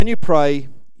When you pray,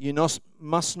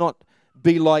 must not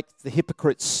be like the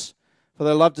hypocrites, for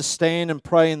they love to stand and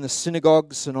pray in the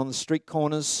synagogues and on the street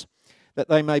corners, that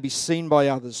they may be seen by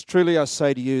others. Truly I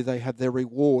say to you, they have their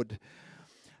reward.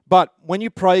 But when you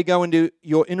pray, go into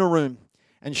your inner room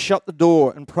and shut the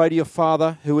door and pray to your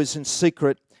Father who is in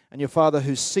secret, and your Father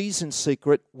who sees in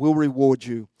secret will reward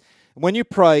you. And when you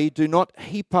pray, do not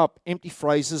heap up empty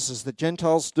phrases as the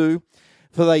Gentiles do,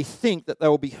 for they think that they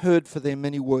will be heard for their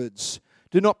many words.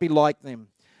 Do not be like them,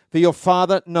 for your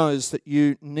Father knows that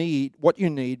you need what you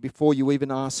need before you even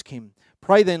ask Him.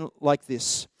 Pray then like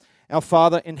this: Our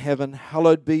Father in heaven,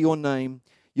 hallowed be your name.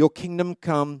 Your kingdom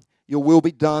come, your will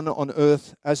be done on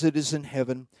earth as it is in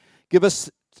heaven. Give us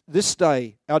this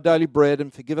day our daily bread,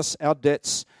 and forgive us our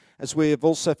debts as we have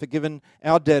also forgiven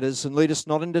our debtors. And lead us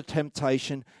not into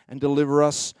temptation, and deliver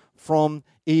us from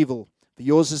evil. For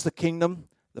yours is the kingdom,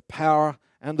 the power,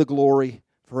 and the glory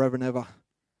forever and ever.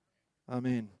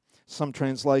 Amen. Some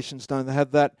translations don't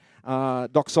have that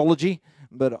doxology,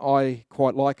 but I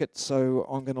quite like it, so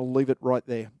I'm going to leave it right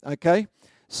there. Okay?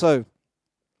 So,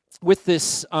 with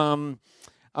this, my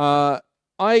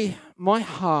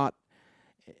heart,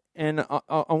 and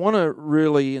I want to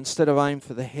really, instead of aim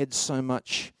for the head so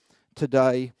much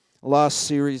today, last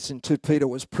series in 2 Peter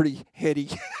was pretty heady,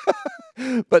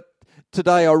 but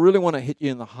today I really want to hit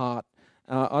you in the heart.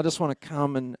 I just want to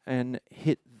come and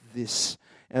hit this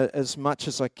as much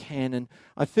as I can, and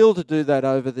I feel to do that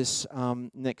over this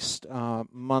next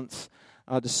month,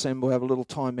 December. We'll have a little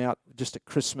time out just at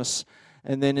Christmas,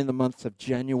 and then in the month of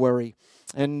January.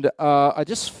 And I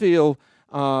just feel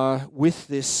with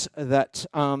this that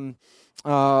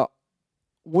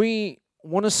we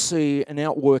want to see an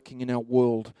outworking in our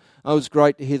world. It was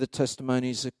great to hear the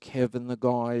testimonies of Kev and the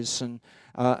guys, and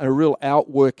a real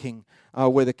outworking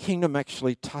where the kingdom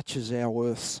actually touches our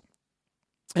earth.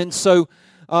 And so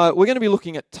we're going to be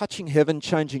looking at Touching Heaven,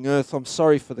 Changing Earth. I'm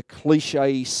sorry for the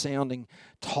cliche sounding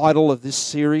title of this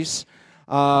series,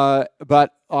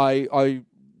 but I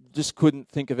just couldn't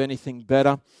think of anything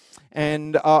better.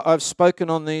 And I've spoken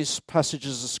on these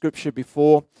passages of Scripture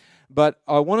before, but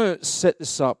I want to set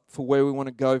this up for where we want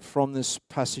to go from this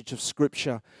passage of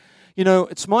Scripture. You know,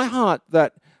 it's my heart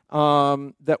that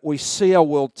that we see our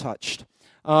world touched.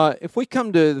 If we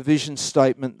come to the vision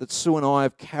statement that Sue and I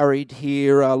have carried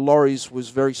here, Laurie's was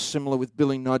very similar with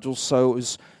Billy Nudgel, so it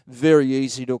was very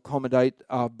easy to accommodate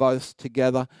both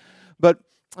together. But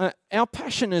our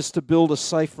passion is to build a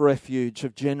safe refuge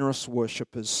of generous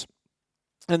worshippers,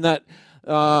 and that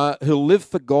who'll live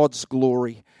for God's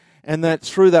glory, and that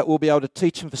through that we'll be able to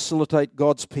teach and facilitate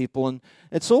God's people. And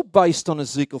it's all based on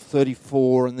Ezekiel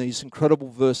 34 and these incredible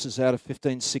verses out of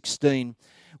 15:16,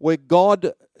 where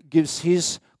God gives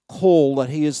His call that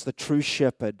He is the true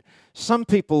shepherd. Some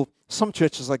people, some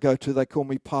churches I go to, they call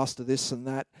me pastor this and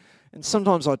that, and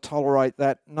sometimes I tolerate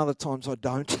that, and other times I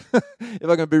don't. If I'm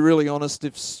going to be really honest,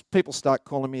 if people start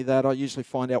calling me that, I usually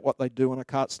find out what they do, and I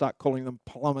can't start calling them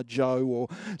Plumber Joe, or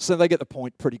so they get the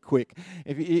point pretty quick.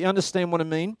 If you understand what I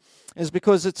mean, is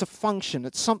because it's a function,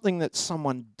 it's something that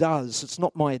someone does. It's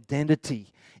not my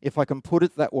identity, if I can put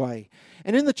it that way.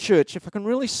 And in the church, if I can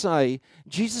really say,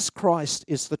 Jesus Christ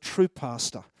is the true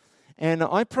pastor. And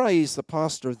I pray He's the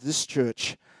pastor of this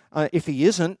church. If He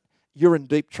isn't, you're in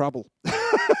deep trouble.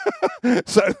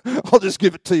 So I'll just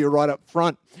give it to you right up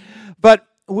front. But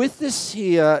with this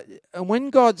here, when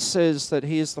God says that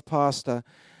He is the pastor,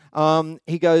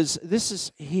 He goes, this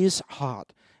is His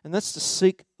heart, and that's to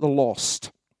seek the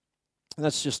lost. And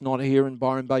that's just not here in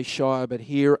Byron Bay Shire, but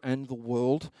here and the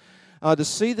world. To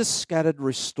see the scattered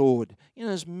restored. You know,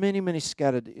 there's many, many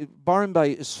scattered. Byron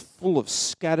Bay is full of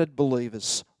scattered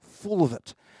believers, full of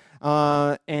it.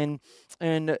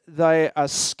 And they are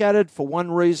scattered for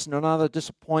one reason or another,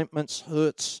 disappointments,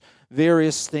 hurts,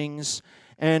 various things.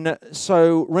 And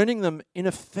so rendering them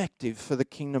ineffective for the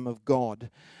kingdom of God.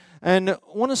 And I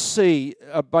want to see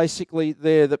basically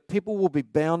there that people will be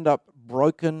bound up,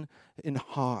 broken in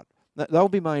heart. That they'll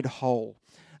be made whole.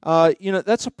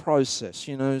 That's a process,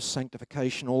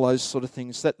 sanctification, all those sort of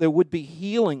things, that there would be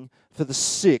healing for the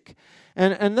sick.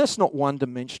 And that's not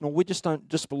one-dimensional. We just don't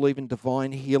just believe in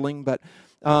divine healing, but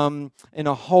in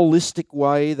a holistic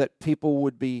way that people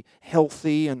would be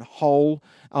healthy and whole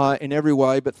in every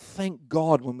way. But thank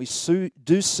God when we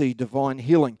do see divine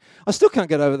healing. I still can't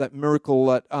get over that miracle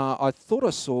that I thought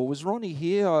I saw. Was Ronnie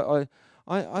here?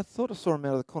 I thought I saw him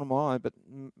out of the corner of my eye, but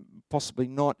possibly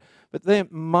not. But their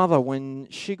mother, when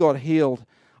she got healed,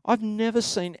 I've never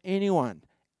seen anyone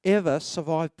ever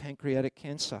survive pancreatic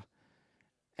cancer.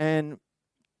 And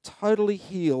totally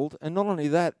healed, and not only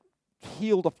that,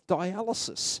 healed of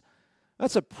dialysis.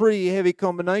 That's a pretty heavy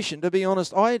combination, to be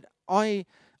honest. I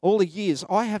all the years,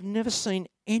 I have never seen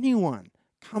anyone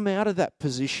come out of that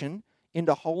position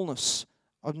into wholeness.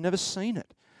 I've never seen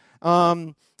it.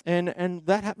 And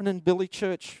that happened in Billy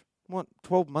Church,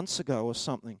 12 months ago or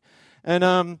something.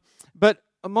 But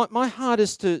my heart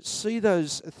is to see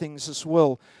those things as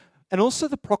well. And also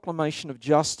the proclamation of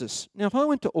justice. Now, if I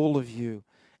went to all of you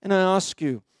and I ask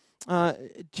you,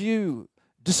 do you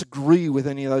disagree with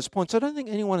any of those points? I don't think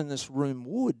anyone in this room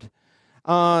would.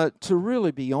 To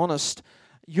really be honest,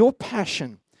 your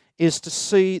passion is to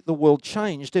see the world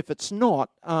changed. If it's not,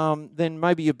 then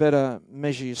maybe you better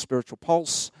measure your spiritual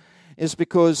pulse. Is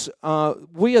because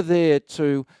we are there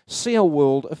to see our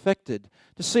world affected,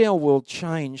 to see our world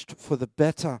changed for the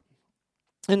better.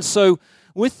 And so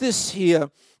with this here,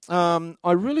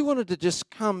 I really wanted to just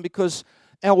come because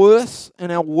our earth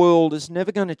and our world is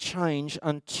never going to change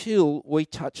until we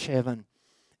touch heaven.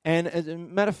 And as a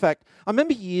matter of fact, I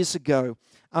remember years ago,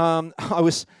 I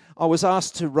was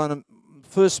asked to run a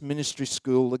first ministry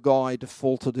school. The guy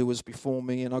defaulted who was before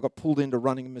me, and I got pulled into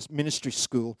running a ministry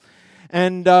school.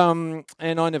 And I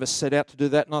never set out to do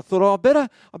that. And I thought, I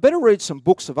better read some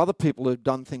books of other people who've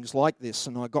done things like this.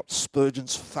 And I got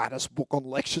Spurgeon's fattest book on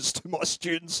lectures to my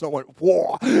students. And I went,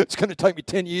 whoa, it's going to take me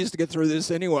 10 years to get through this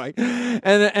anyway.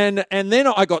 And then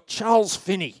I got Charles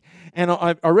Finney. And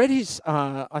I read his,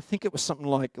 I think it was something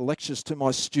like lectures to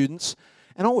my students.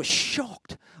 And I was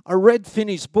shocked. I read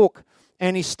Finney's book,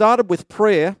 and he started with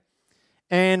prayer.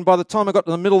 And by the time I got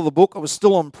to the middle of the book, I was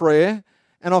still on prayer.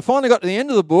 And I finally got to the end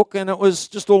of the book, and it was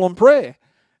just all on prayer.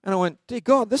 And I went, dear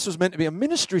God, this was meant to be a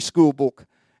ministry school book.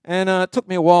 And it took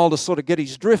me a while to sort of get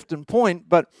his drift and point.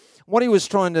 But what he was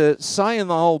trying to say in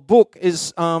the whole book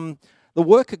is the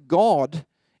work of God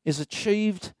is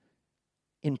achieved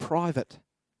in private.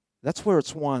 That's where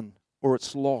it's won or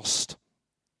it's lost.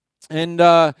 And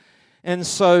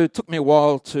so it took me a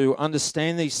while to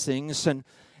understand these things. And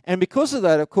because of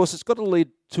that, of course, it's got to lead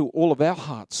to all of our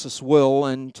hearts as well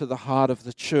and to the heart of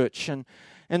the church.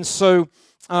 And so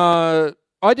I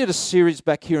did a series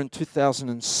back here in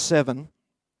 2007.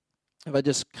 If I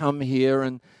just come here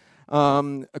and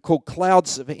called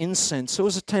Clouds of Incense. It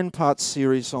was a 10-part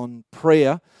series on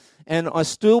prayer. And I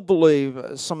still believe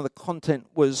some of the content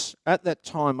was, at that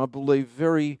time, I believe,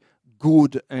 very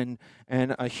good and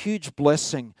a huge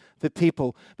blessing for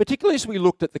people, particularly as we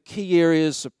looked at the key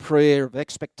areas of prayer, of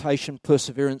expectation,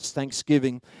 perseverance,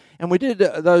 thanksgiving. And we did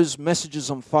those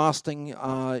messages on fasting.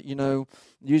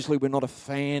 Usually we're not a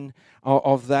fan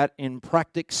of that in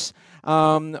practice,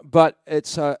 but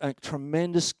it's a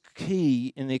tremendous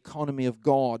key in the economy of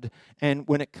God and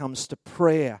when it comes to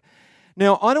prayer.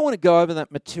 Now, I don't want to go over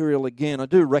that material again. I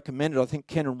do recommend it. I think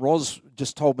Ken and Roz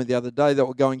just told me the other day that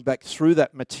we're going back through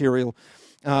that material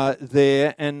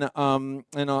there, and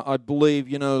I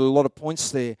believe, a lot of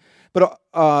points there. But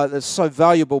that's so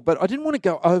valuable. But I didn't want to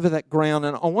go over that ground,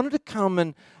 and I wanted to come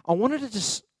and I wanted to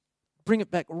just bring it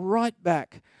right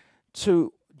back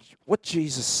to what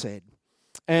Jesus said.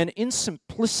 And in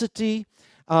simplicity,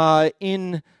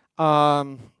 in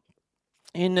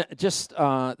just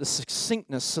the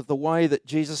succinctness of the way that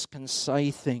Jesus can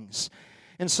say things.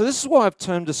 And so this is why I've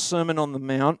termed a Sermon on the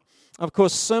Mount. Of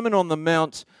course, Sermon on the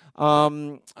Mount,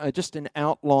 just in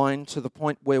outline to the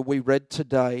point where we read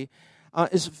today,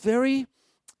 is very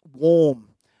warm.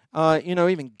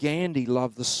 Even Gandhi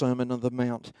loved the Sermon on the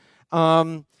Mount.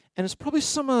 And it's probably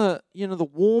some of the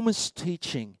warmest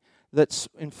teaching that's,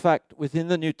 in fact, within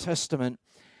the New Testament.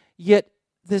 Yet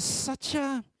there's such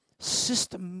a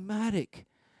systematic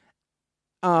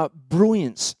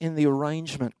brilliance in the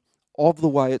arrangement of the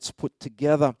way it's put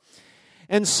together.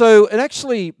 And so it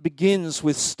actually begins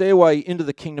with stairway into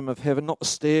the kingdom of heaven, not the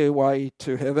stairway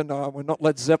to heaven. We're not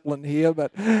Led Zeppelin here,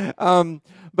 but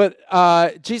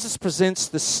Jesus presents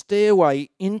the stairway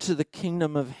into the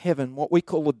kingdom of heaven, what we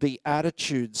call the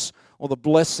Beatitudes or the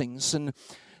blessings. And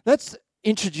that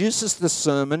introduces the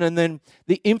sermon, and then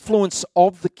the influence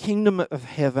of the kingdom of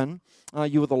heaven.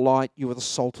 You are the light, you are the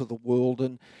salt of the world.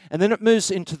 And then it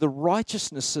moves into the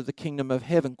righteousness of the kingdom of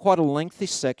heaven, quite a lengthy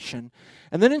section.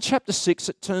 And then in chapter 6,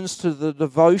 it turns to the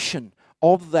devotion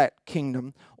of that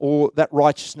kingdom or that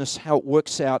righteousness, how it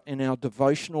works out in our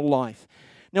devotional life.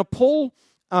 Now,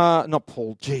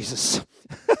 Jesus.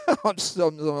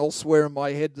 I'm elsewhere in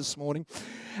my head this morning.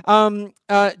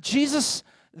 Jesus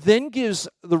then gives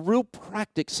the real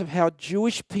practice of how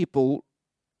Jewish people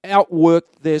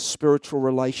outworked their spiritual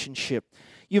relationship.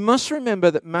 You must remember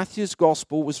that Matthew's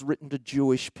gospel was written to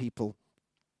Jewish people.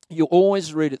 You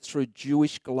always read it through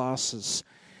Jewish glasses.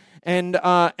 And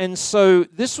so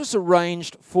this was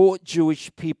arranged for Jewish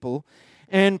people,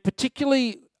 and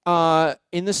particularly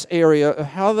in this area of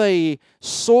how they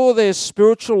saw their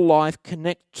spiritual life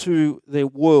connect to their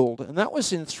world. And that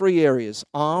was in three areas.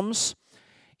 Alms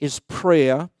is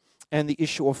prayer and the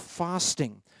issue of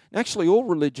fasting. And actually, all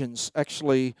religions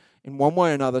actually, in one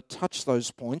way or another, touch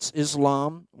those points.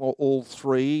 Islam, well, all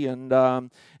three, and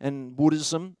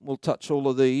Buddhism will touch all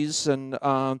of these, and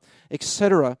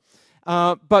etc.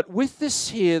 But with this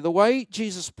here, the way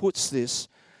Jesus puts this,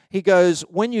 he goes,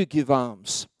 when you give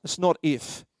alms, it's not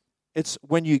if, it's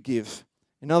when you give.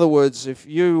 In other words, if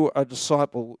you are a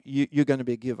disciple, you're going to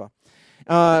be a giver.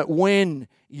 When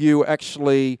you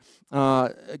actually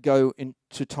go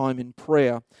into time in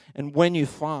prayer, and when you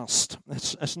fast,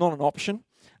 it's not an option.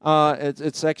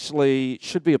 It's actually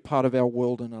should be a part of our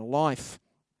world and our life.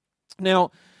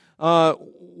 Now,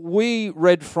 we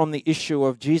read from the issue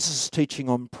of Jesus' teaching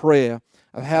on prayer,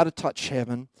 of how to touch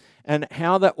heaven, and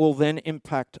how that will then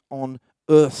impact on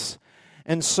earth.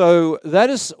 And so that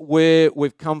is where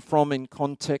we've come from in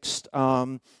context,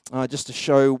 just to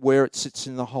show where it sits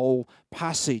in the whole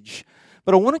passage.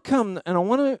 But I want to come and I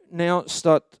want to now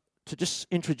start to just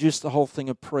introduce the whole thing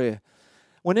of prayer.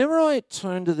 Whenever I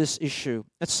turn to this issue,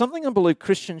 it's something I believe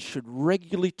Christians should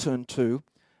regularly turn to,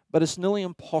 but it's nearly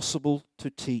impossible to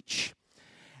teach.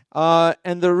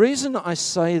 And the reason I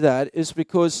say that is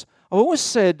because I've always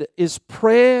said is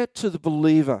prayer to the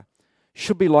believer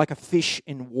should be like a fish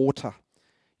in water.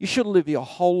 You should live your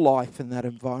whole life in that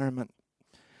environment.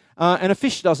 And a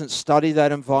fish doesn't study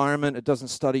that environment. It doesn't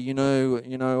study,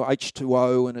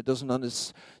 H2O, and it doesn't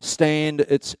understand.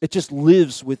 It just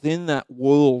lives within that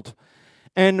world.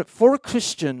 And for a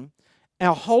Christian,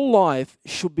 our whole life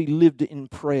should be lived in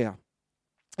prayer.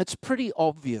 It's pretty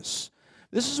obvious.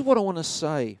 This is what I want to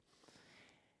say.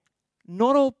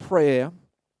 Not all prayer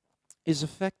is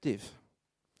effective.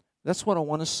 That's what I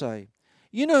want to say.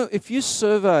 You know, if you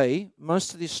survey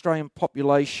most of the Australian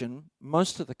population,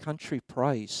 most of the country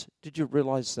prays. Did you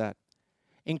realize that?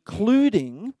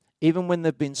 Including, even when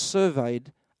they've been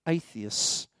surveyed,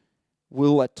 atheists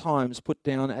will at times put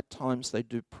down, at times they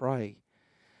do pray.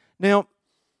 Now,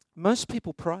 most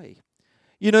people pray.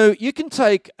 You know, you can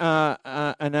take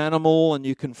an animal and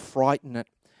you can frighten it.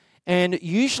 And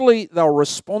usually they'll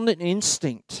respond in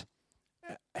instinct,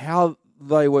 how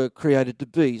they were created to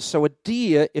be. So a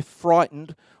deer, if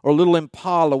frightened, or a little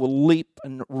impala will leap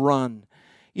and run.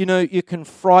 You know, you can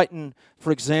frighten,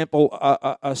 for example,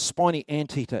 a spiny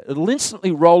anteater. It'll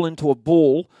instantly roll into a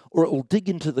ball, or it will dig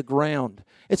into the ground.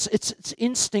 It's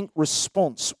instinct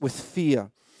response with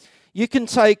fear. You can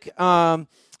take,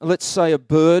 let's say, a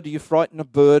bird. You frighten a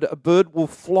bird will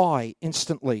fly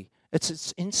instantly. It's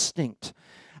its instinct.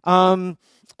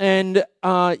 And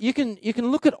you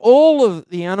can look at all of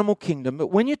the animal kingdom, but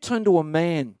when you turn to a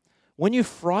man, when you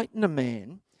frighten a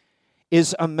man,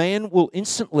 is a man will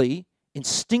instantly,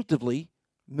 instinctively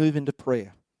move into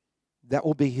prayer. That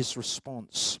will be his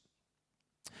response.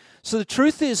 So the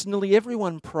truth is, nearly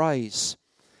everyone prays.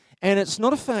 And it's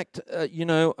not a fact,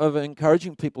 of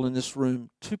encouraging people in this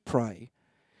room to pray.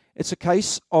 It's a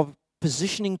case of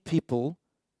positioning people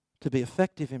to be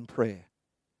effective in prayer.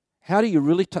 How do you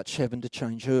really touch heaven to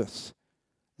change earth?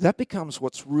 That becomes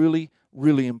what's really,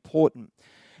 really important.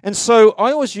 And so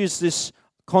I always use this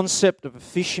concept of a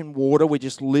fish in water. We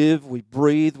just live, we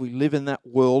breathe, we live in that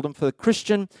world. And for the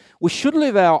Christian, we should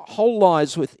live our whole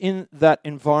lives within that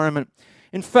environment.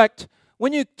 In fact,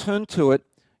 when you turn to it,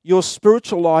 your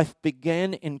spiritual life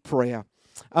began in prayer.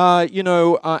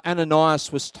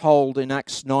 Ananias was told in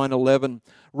Acts 9:11,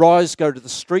 "Rise, go to the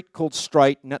street called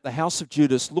Straight, and at the house of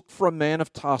Judas, look for a man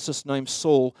of Tarsus named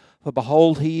Saul, for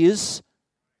behold, he is."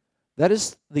 That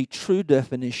is the true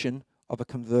definition of a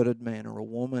converted man or a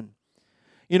woman.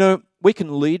 You know, we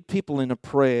can lead people in a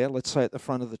prayer, let's say at the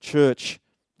front of the church.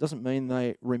 Doesn't mean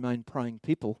they remain praying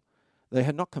people. They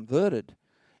had not converted.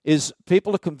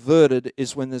 People are converted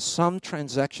is when there's some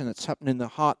transaction that's happened in their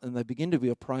heart and they begin to be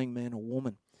a praying man or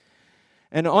woman.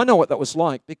 And I know what that was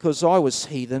like because I was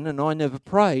heathen and I never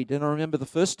prayed. And I remember the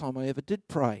first time I ever did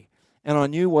pray. And I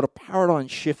knew what a paradigm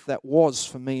shift that was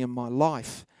for me in my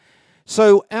life.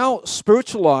 So our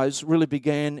spiritual lives really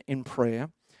began in prayer.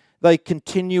 They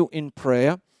continue in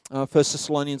prayer. 1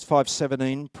 Thessalonians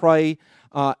 5:17, pray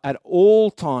at all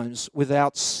times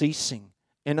without ceasing.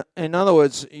 In other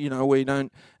words, we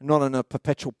don't, not in a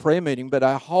perpetual prayer meeting, but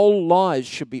our whole lives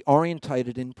should be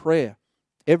orientated in prayer.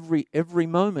 Every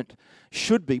moment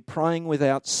should be praying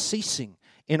without ceasing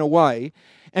in a way.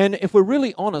 And if we're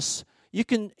really honest,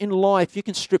 in life, you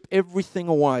can strip everything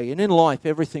away. And in life,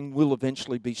 everything will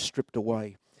eventually be stripped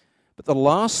away. But the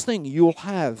last thing you'll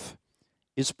have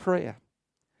is prayer.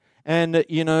 And,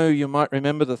 you might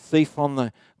remember the thief on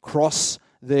the cross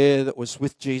there that was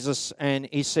with Jesus, and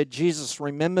he said, Jesus,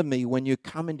 remember me when you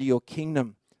come into your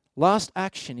kingdom. Last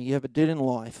action he ever did in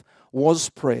life was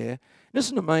prayer. And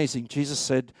isn't it amazing? Jesus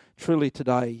said, truly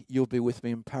today you'll be with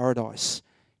me in paradise.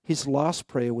 His last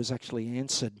prayer was actually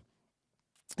answered.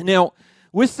 Now,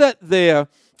 with that there,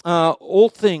 all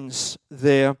things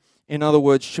there, in other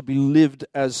words, should be lived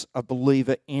as a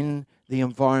believer in the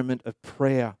environment of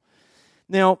prayer.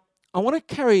 Now, I want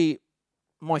to carry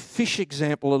my fish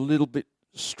example a little bit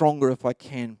stronger if I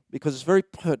can, because it's very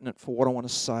pertinent for what I want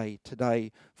to say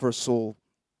today for us all.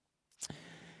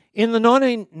 In the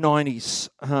 1990s,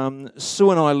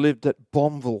 Sue and I lived at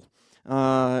Bombville,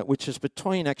 which is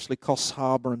between actually Coffs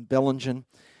Harbour and Bellingen,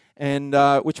 and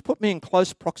which put me in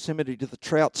close proximity to the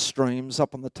trout streams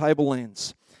up on the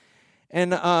tablelands.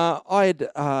 And I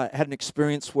had an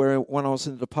experience where when I was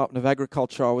in the Department of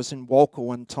Agriculture, I was in Walker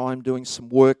one time doing some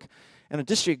work, and a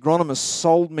district agronomist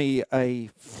sold me a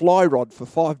fly rod for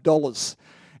 $5.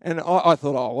 And I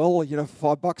thought, oh, well, you know,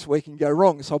 for $5, where can go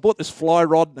wrong? So I bought this fly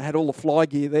rod and I had all the fly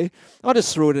gear there. I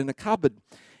just threw it in a cupboard.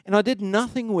 And I did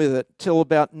nothing with it till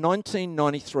about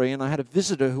 1993, and I had a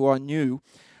visitor who I knew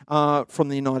from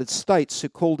the United States who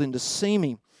called in to see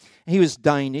me. He was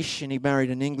Danish, and he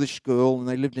married an English girl, and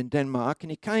they lived in Denmark.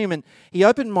 And he came and he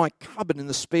opened my cupboard in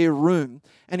the spare room,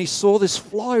 and he saw this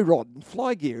fly rod and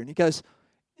fly gear, and he goes,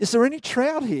 is there any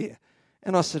trout here?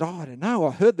 And I said, oh, I don't know.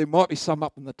 I heard there might be some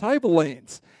up in the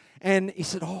tablelands. And he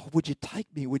said, oh, would you take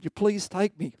me? Would you please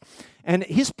take me? And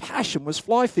his passion was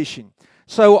fly fishing.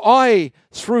 So I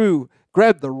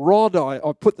grabbed the rod, I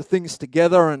put the things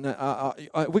together, and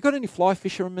we got any fly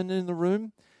fishermen in the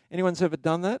room? Anyone's ever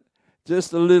done that?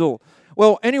 Just a little.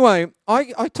 Well, anyway,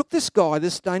 I took this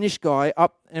Danish guy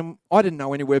up, and I didn't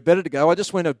know anywhere better to go. I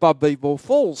just went above Beeville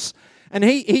Falls. And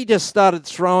he just started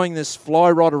throwing this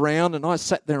fly rod around, and I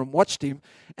sat there and watched him.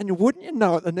 And wouldn't you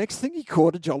know it, the next thing he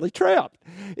caught a jolly trout.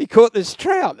 He caught this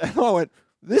trout, and I went,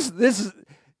 this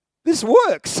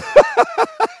works.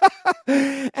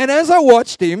 And as I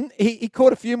watched him, he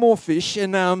caught a few more fish,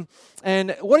 and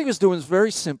what he was doing was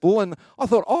very simple. And I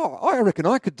thought, oh, I reckon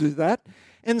I could do that.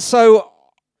 And so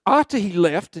after he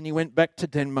left and he went back to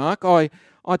Denmark, I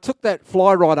took that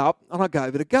fly rod up and I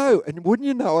gave it a go. And wouldn't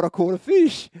you know it, I caught a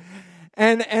fish.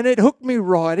 And it hooked me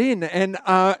right in. And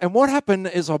what happened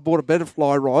is I bought a better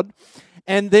fly rod,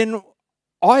 and then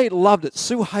I loved it.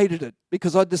 Sue hated it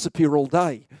because I'd disappear all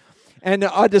day. And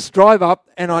I'd just drive up,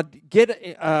 and I'd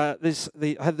get have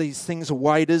these things,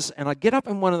 waders, and I'd get up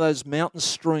in one of those mountain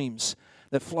streams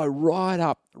that flow right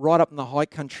up in the high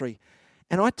country.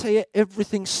 And I tell you,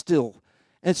 everything's still.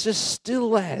 And it's just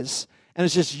still as, and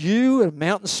it's just you, a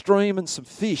mountain stream, and some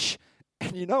fish.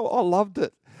 And you know, I loved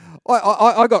it.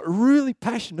 I got really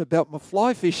passionate about my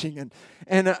fly fishing,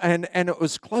 and it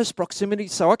was close proximity,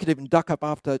 so I could even duck up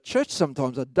after church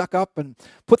sometimes. I'd duck up and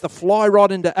put the fly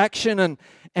rod into action,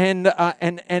 and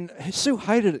Sue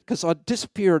hated it because I'd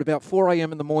disappear at about 4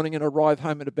 a.m. in the morning and arrive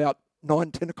home at about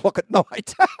 9, 10 o'clock at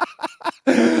night.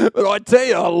 But I tell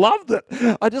you, I loved it.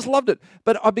 I just loved it.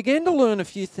 But I began to learn a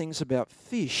few things about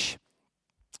fish.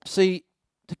 See,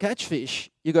 to catch fish,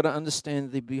 you've got to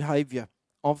understand the behavior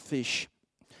of fish.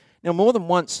 Now, more than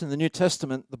once in the New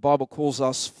Testament, the Bible calls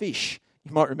us fish.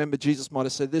 You might remember Jesus might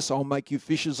have said this, I'll make you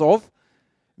fishers of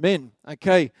men.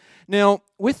 Okay. Now,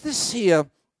 with this here,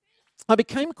 I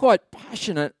became quite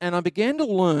passionate, and I began to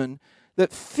learn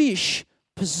that fish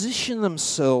position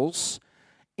themselves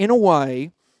in a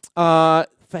way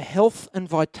for health and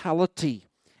vitality.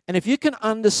 And if you can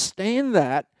understand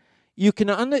that, you can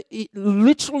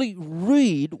literally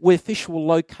read where fish will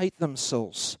locate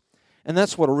themselves. And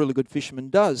that's what a really good fisherman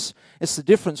does. It's the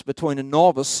difference between a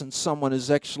novice and someone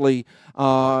who's actually,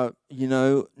 knows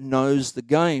the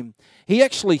game. He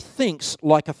actually thinks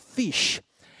like a fish.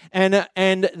 And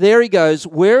there he goes,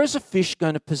 where is a fish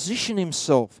going to position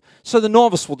himself? So the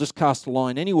novice will just cast a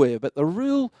line anywhere, but the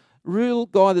real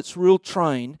guy that's real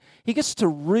trained, he gets to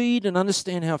read and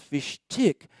understand how fish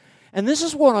tick. And this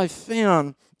is what I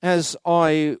found as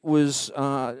I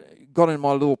got in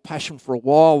my little passion for a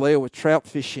while there with trout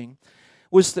fishing,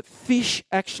 was that fish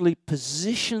actually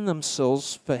position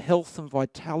themselves for health and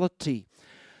vitality.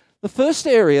 The first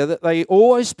area that they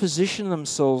always position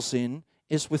themselves in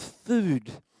is with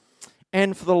food.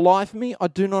 And for the life of me, I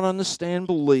do not understand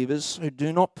believers who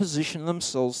do not position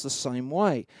themselves the same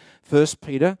way. 1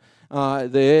 Peter,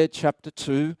 chapter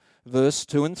 2, verse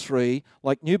 2 and 3,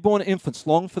 like newborn infants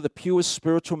long for the pure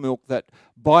spiritual milk, that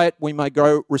by it we may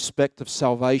grow respect of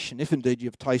salvation, if indeed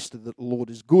you've tasted that the Lord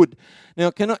is good.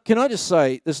 Now, can I just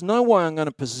say, there's no way I'm going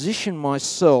to position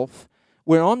myself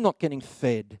where I'm not getting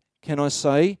fed, can I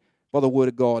say, by the Word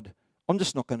of God. I'm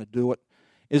just not going to do it.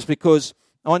 Is because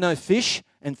I know fish,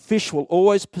 and fish will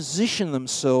always position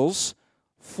themselves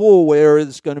for where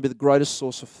is going to be the greatest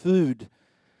source of food.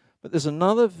 But there's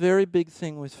another very big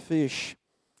thing with fish.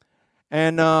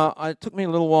 And it took me a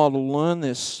little while to learn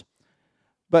this.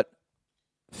 But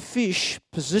fish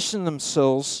position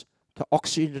themselves to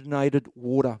oxygenated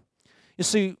water. You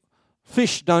see,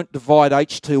 fish don't divide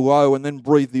H2O and then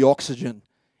breathe the oxygen.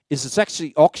 It's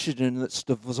actually oxygen that's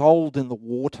dissolved in the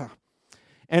water.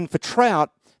 And for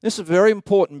trout, this is very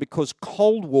important because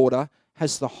cold water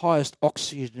has the highest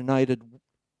oxygenated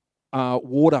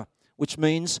water, which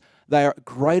means they are at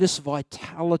greatest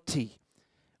vitality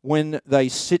when they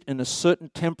sit in a certain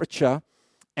temperature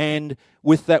and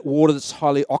with that water that's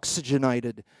highly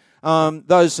oxygenated.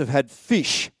 Those who've had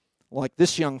fish, like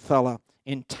this young fella,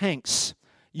 in tanks,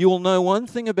 you will know one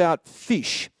thing about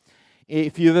fish.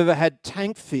 If you've ever had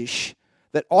tank fish,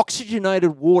 that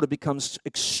oxygenated water becomes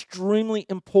extremely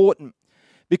important.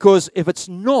 Because if it's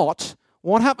not,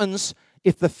 what happens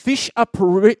if the fish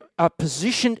are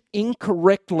positioned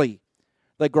incorrectly?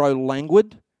 They grow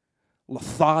languid,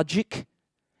 lethargic,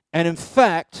 and in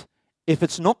fact, if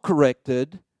it's not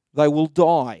corrected, they will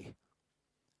die.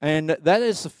 And that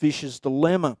is the fish's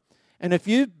dilemma. And if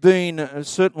you've been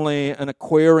certainly an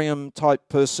aquarium type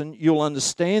person, you'll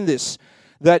understand this,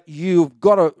 that you've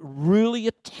got to really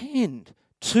attend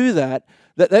to that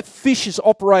fish is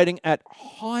operating at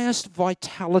highest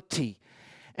vitality.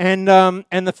 And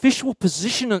the fish will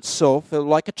position itself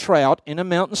like a trout in a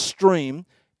mountain stream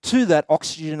to that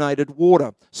oxygenated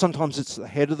water. Sometimes it's the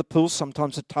head of the pool,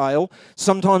 sometimes the tail.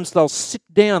 Sometimes they'll sit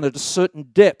down at a certain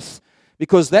depth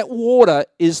because that water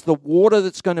is the water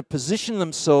that's going to position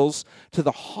themselves to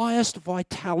the highest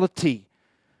vitality.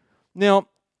 Now,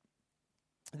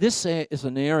 this is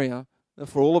an area that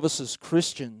for all of us as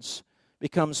Christians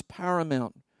becomes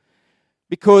paramount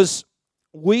because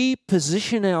we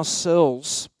position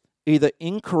ourselves either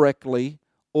incorrectly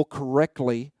or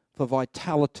correctly for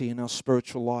vitality in our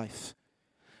spiritual life.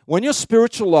 When your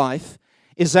spiritual life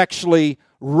is actually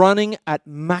running at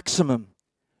maximum,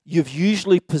 you've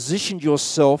usually positioned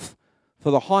yourself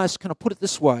for the highest, can I put it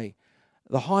this way,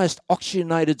 the highest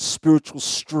oxygenated spiritual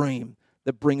stream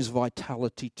that brings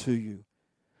vitality to you.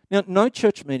 Now, no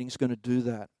church meeting is going to do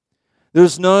that.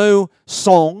 There's no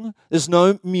song, there's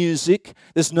no music,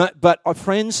 but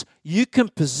friends, you can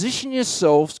position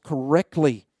yourselves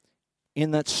correctly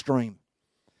in that stream.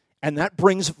 And that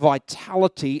brings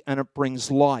vitality and it brings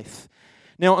life.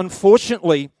 Now,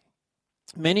 unfortunately,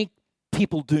 many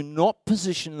people do not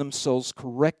position themselves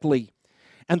correctly.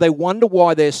 And they wonder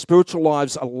why their spiritual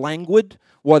lives are languid,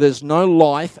 why there's no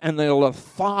life, and they're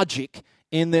lethargic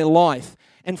in their life.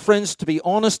 And friends, to be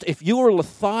honest, if you are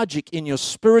lethargic in your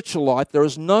spiritual life, there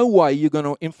is no way you're going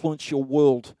to influence your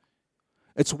world.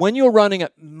 It's when you're running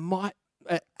at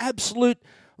absolute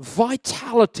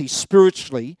vitality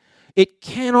spiritually, it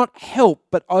cannot help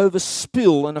but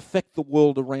overspill and affect the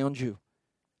world around you.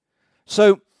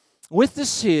 So with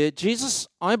this here, Jesus,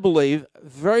 I believe,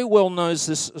 very well knows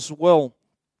this as well.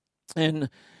 And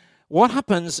what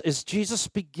happens is Jesus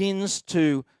begins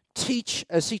to teach,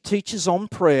 as he teaches on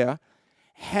prayer,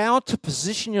 how to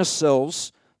position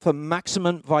yourselves for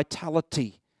maximum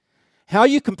vitality. How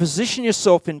you can position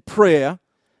yourself in prayer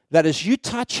that as you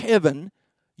touch heaven,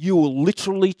 you will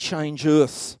literally change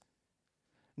earth.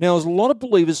 Now, as a lot of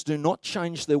believers do not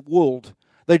change their world.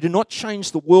 They do not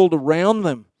change the world around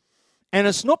them. And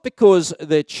it's not because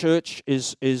their church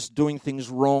is doing things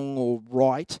wrong or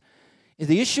right.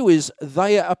 The issue is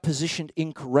they are positioned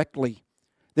incorrectly.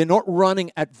 They're not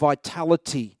running at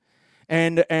vitality.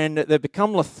 And they've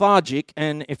become lethargic,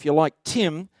 and if you're like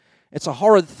Tim, it's a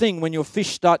horrid thing when your fish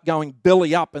start going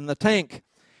belly up in the tank.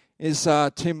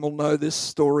 Tim will know this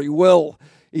story well.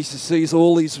 He sees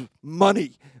all his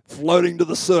money floating to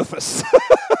the surface.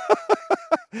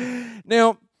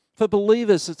 Now, for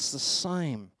believers, it's the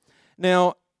same.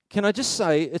 Now, can I just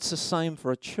say it's the same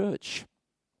for a church?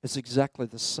 It's exactly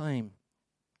the same.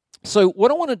 So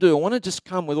what I want to do, I want to just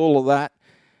come with all of that.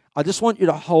 I just want you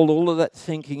to hold all of that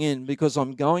thinking in because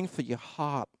I'm going for your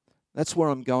heart. That's where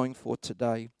I'm going for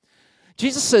today.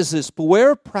 Jesus says this,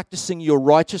 beware of practicing your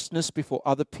righteousness before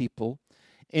other people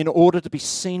in order to be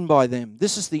seen by them.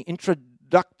 This is the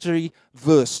introductory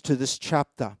verse to this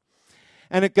chapter.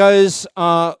 And it goes,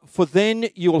 for then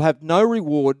you will have no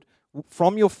reward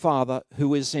from your Father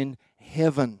who is in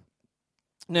heaven.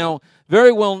 Now,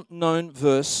 very well known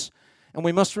verse. And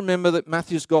we must remember that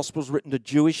Matthew's Gospel is written to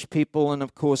Jewish people, and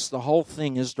of course the whole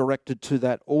thing is directed to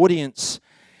that audience.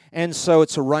 And so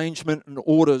its arrangement and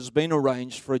order has been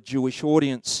arranged for a Jewish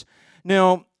audience.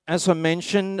 Now, as I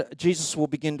mentioned, Jesus will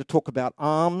begin to talk about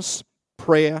alms,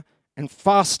 prayer, and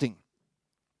fasting.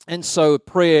 And so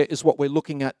prayer is what we're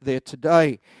looking at there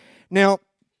today. Now,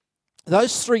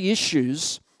 those three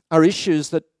issues are issues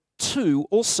that too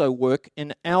also work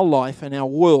in our life and our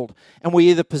world. And we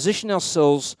either position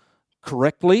ourselves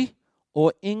correctly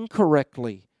or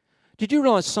incorrectly. Did you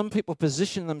realize some people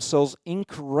position themselves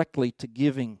incorrectly to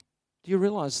giving? Do you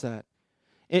realize that?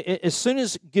 As soon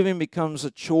as giving becomes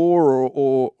a chore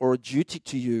or a duty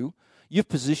to you, you've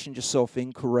positioned yourself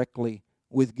incorrectly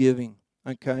with giving,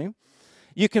 okay?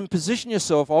 You can position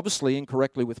yourself, obviously,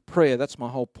 incorrectly with prayer. That's my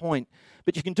whole point.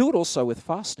 But you can do it also with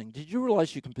fasting. Did you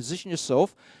realize you can position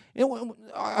yourself?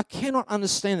 I cannot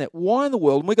understand that. Why in the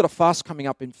world, and we've got a fast coming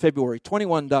up in February,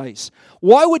 21 days.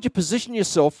 Why would you position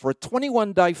yourself for a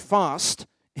 21-day fast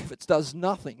if it does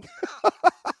nothing?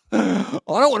 I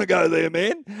don't want to go there,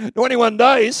 man. 21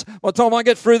 days, by the time I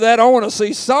get through that, I want to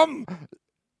see some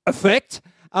effect.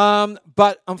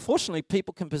 But unfortunately,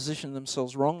 people can position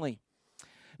themselves wrongly.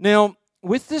 Now,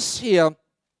 with this here,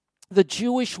 the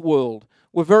Jewish world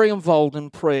were very involved in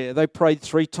prayer. They prayed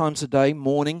 3 times a day.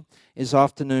 Morning is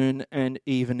afternoon and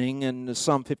evening, and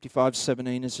Psalm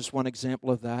 55:17 is just one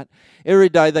example of that. Every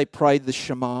day they prayed the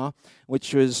Shema,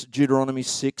 which was Deuteronomy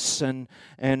 6 and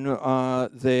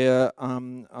there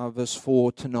verse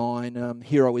 4 to 9.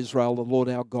 Hear, O Israel, the Lord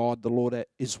our God, the Lord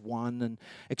is one, and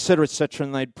etc. etc.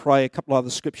 And they'd pray a couple of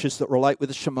other scriptures that relate with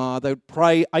the Shema. They'd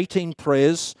pray 18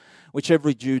 prayers, which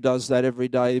every Jew does that every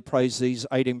day. He prays these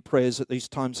 18 prayers at these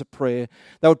times of prayer.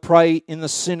 They would pray in the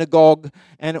synagogue,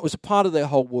 and it was a part of their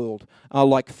whole world.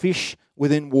 Like fish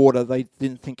within water, they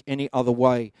didn't think any other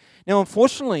way. Now,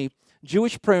 unfortunately,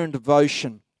 Jewish prayer and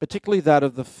devotion, particularly that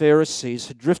of the Pharisees,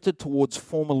 had drifted towards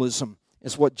formalism,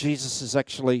 is what Jesus is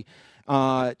actually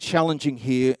challenging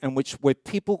here, and where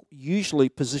people usually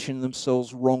position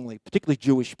themselves wrongly, particularly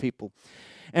Jewish people.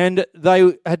 And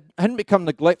they hadn't become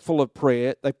neglectful of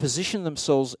prayer. They positioned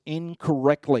themselves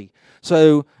incorrectly.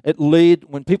 So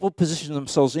when people position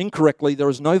themselves incorrectly, there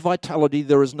is no vitality,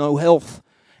 there is no health.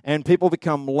 And people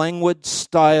become languid,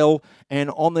 stale,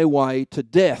 and on their way to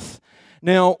death.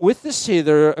 Now, with this here,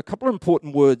 there are a couple of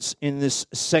important words in this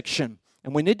section,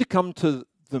 and we need to come to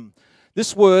them.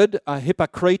 This word,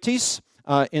 hypocrites,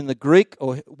 in the Greek,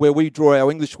 or where we draw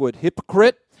our English word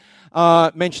hypocrite,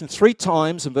 mentioned 3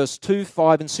 times in verse 2,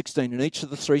 5, and 16 in each of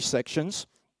the 3 sections.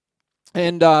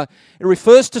 And it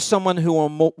refers to someone who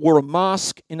wore a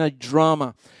mask in a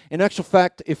drama. In actual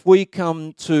fact, if we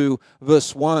come to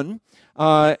verse 1,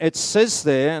 it says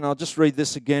there, and I'll just read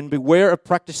this again, beware of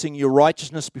practicing your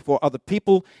righteousness before other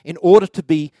people in order to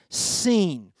be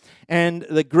seen. And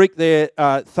the Greek there,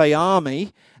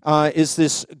 theami, is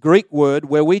this Greek word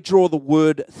where we draw the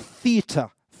word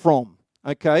theatre from.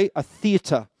 Okay, a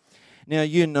theatre. Now,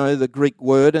 you know the Greek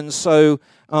word, and so,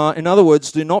 in other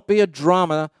words, do not be a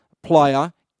drama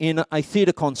player in a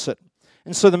theatre concert.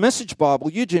 And so the Message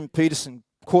Bible, Eugene Peterson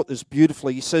caught this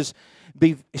beautifully. He says,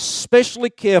 be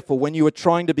especially careful when you are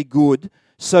trying to be good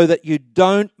so that you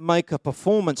don't make a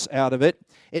performance out of it.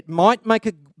 It might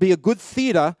be a good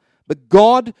theatre, but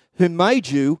God who made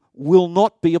you will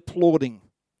not be applauding.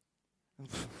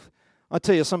 I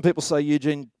tell you, some people say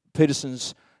Eugene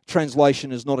Peterson's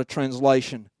translation is not a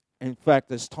translation. In fact,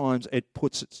 there's times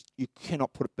you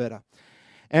cannot put it better.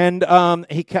 And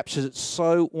he captures it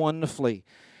so wonderfully.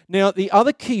 Now, the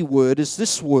other key word is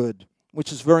this word,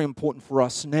 which is very important for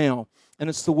us now, and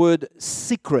it's the word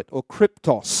secret or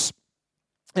kryptos.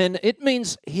 And it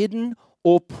means hidden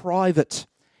or private.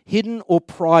 Hidden or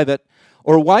private,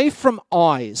 or away from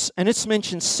eyes. And it's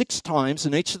mentioned 6 times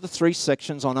in each of the 3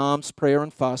 sections on alms, prayer,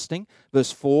 and fasting,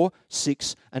 verse 4,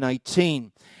 6, and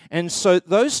 18. And so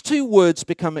those 2 words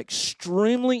become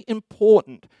extremely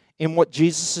important in what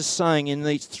Jesus is saying in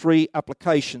these 3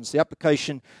 applications. The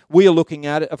application we are looking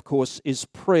at, of course, is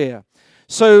prayer.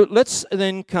 So let's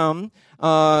then come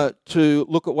to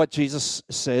look at what Jesus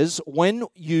says when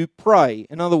you pray.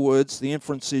 In other words, the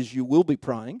inference is you will be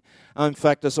praying. In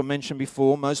fact, as I mentioned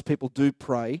before, most people do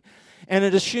pray. And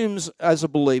it assumes, as a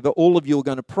believer, all of you are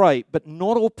going to pray. But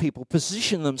not all people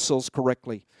position themselves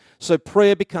correctly. So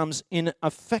prayer becomes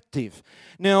ineffective.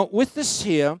 Now, with this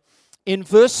here, in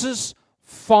verses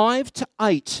 5 to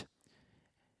 8,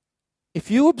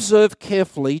 if you observe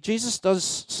carefully, Jesus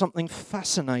does something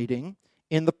fascinating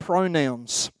in the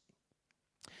pronouns.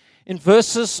 In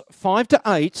verses 5 to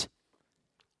 8,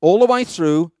 all the way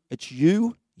through, it's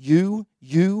you, you,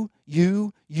 you,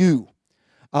 you, you.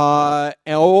 Or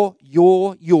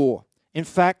your. In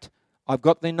fact, I've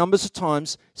got the numbers of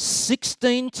times.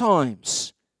 16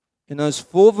 times in those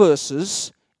 4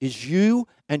 verses is you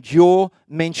and your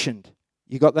mentioned.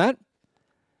 You got that?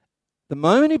 The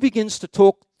moment he begins to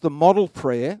talk the model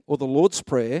prayer or the Lord's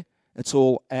Prayer, it's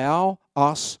all our,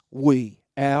 us, we.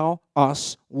 Our,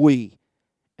 us, we.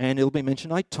 And it'll be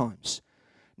mentioned 8 times.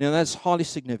 Now that's highly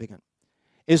significant.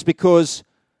 Is because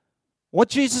what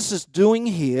Jesus is doing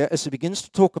here as he begins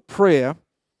to talk a prayer,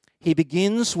 he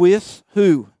begins with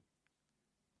who?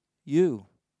 You.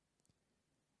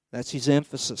 That's his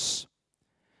emphasis.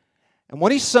 And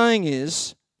what he's saying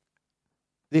is,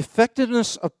 the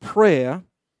effectiveness of prayer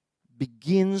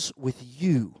begins with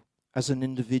you as an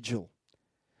individual.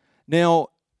 Now,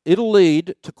 it'll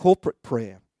lead to corporate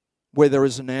prayer, where there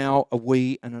is an our, a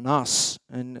we, and an us.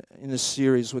 And in this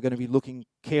series, we're going to be looking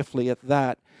carefully at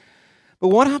that. But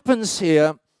what happens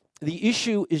here, the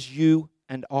issue is you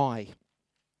and I.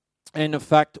 And in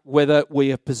fact, whether we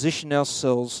have positioned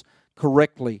ourselves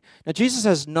correctly. Now, Jesus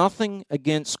has nothing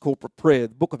against corporate prayer.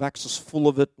 The book of Acts is full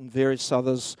of it, and various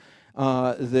others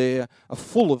there are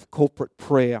full of corporate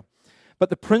prayer. But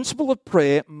the principle of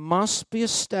prayer must be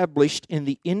established in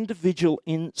the individual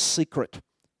in secret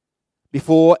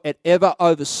before it ever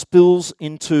overspills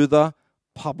into the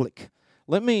public.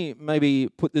 Let me maybe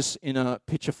put this in a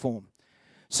picture form.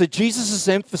 So Jesus'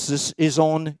 emphasis is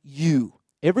on you.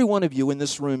 Every one of you in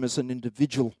this room is an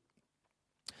individual.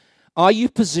 Are you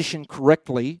positioned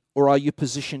correctly or are you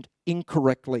positioned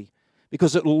incorrectly?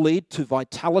 Because it will lead to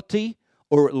vitality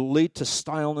or it will lead to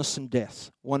staleness and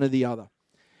death, one or the other.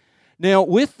 Now,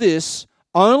 with this,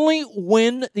 only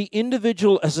when the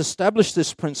individual has established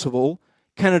this principle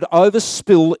can it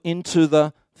overspill into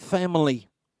the family.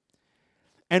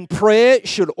 And prayer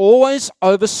should always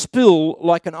overspill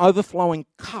like an overflowing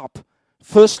cup,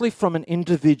 firstly from an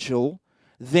individual,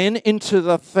 then into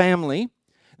the family,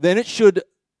 then it should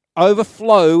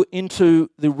overflow into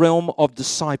the realm of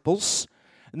disciples,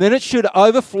 and then it should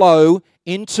overflow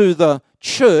into the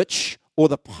church or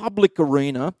the public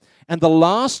arena, and the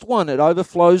last one it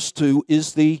overflows to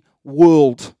is the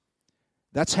world.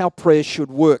 That's how prayer should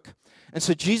work. And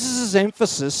so Jesus'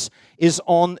 emphasis is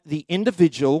on the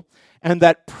individual, and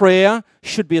that prayer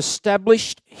should be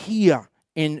established here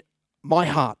in my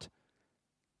heart.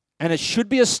 And it should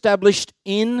be established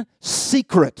in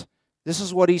secret. This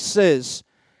is what he says.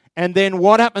 And then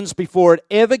what happens before it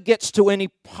ever gets to any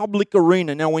public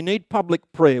arena? Now, we need public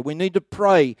prayer. We need to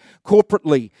pray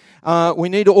corporately. We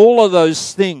need all of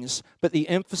those things. But the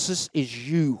emphasis is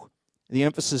you. The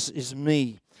emphasis is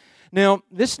me. Now,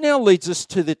 this now leads us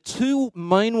to the 2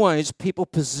 main ways people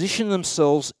position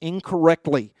themselves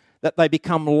incorrectly, that they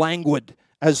become languid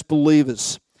as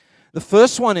believers. The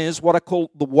first one is what I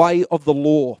call the way of the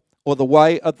law, or the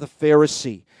way of the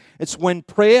Pharisee. It's when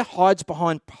prayer hides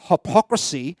behind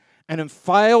hypocrisy and it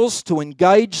fails to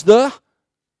engage the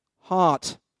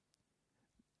heart.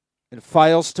 It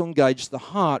fails to engage the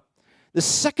heart. The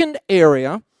second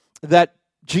area that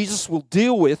Jesus will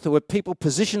deal with, where people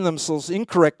position themselves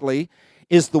incorrectly,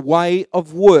 is the way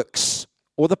of works,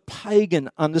 or the pagan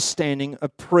understanding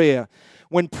of prayer.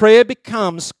 When prayer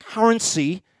becomes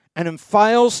currency and it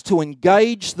fails to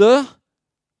engage the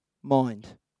mind.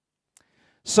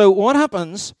 So what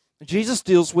happens? Jesus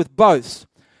deals with both.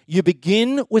 You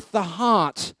begin with the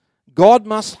heart. God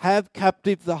must have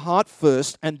captive the heart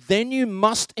first, and then you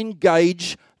must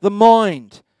engage the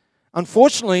mind.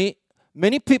 Unfortunately,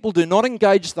 many people do not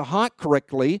engage the heart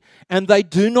correctly, and they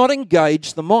do not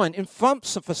engage the mind. In fact,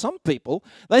 for some people,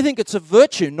 they think it's a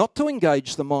virtue not to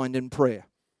engage the mind in prayer.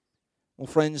 Well,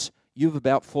 friends, you've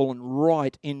about fallen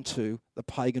right into the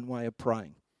pagan way of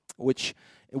praying, which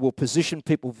it will position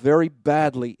people very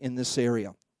badly in this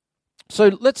area. So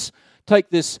let's take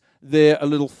this there a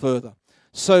little further.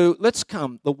 So let's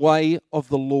come the way of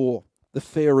the law, the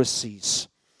Pharisees.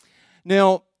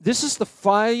 Now, this is the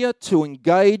failure to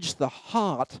engage the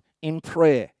heart in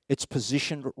prayer. It's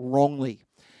positioned wrongly.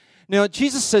 Now,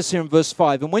 Jesus says here in verse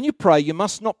 5, and when you pray, you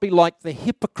must not be like the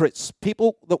hypocrites,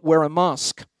 people that wear a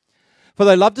mask. For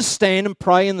they love to stand and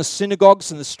pray in the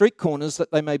synagogues and the street corners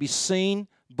that they may be seen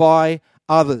by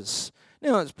others.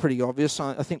 Now, it's pretty obvious.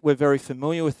 I think we're very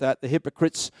familiar with that. The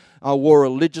hypocrites wore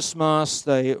religious masks.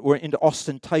 They were into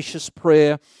ostentatious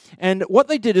prayer. And what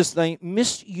they did is they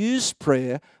misused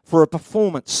prayer for a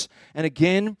performance. And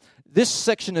again, this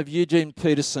section of Eugene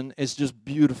Peterson is just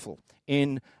beautiful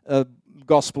in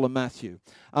Gospel of Matthew.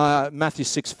 Matthew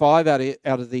 6:5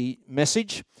 out of the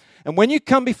Message. And when you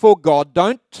come before God,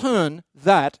 don't turn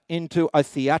that into a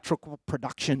theatrical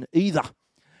production either.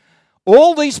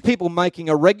 All these people making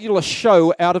a regular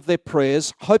show out of their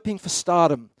prayers, hoping for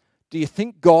stardom. Do you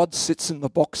think God sits in the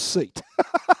box seat?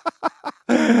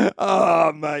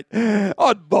 Oh, mate.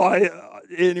 I'd buy it.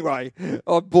 Anyway,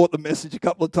 I've bought the Message a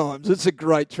couple of times. It's a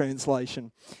great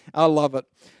translation. I love it.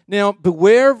 Now,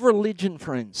 beware of religion,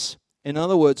 friends. In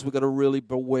other words, we've got to really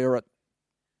beware it.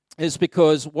 is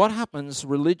because what happens,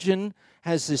 religion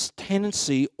has this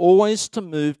tendency always to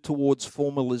move towards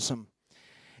formalism.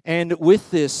 And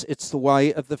with this, it's the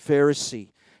way of the Pharisee.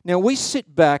 Now, we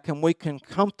sit back and we can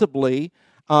comfortably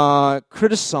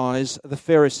criticize the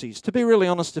Pharisees. To be really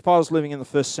honest, if I was living in the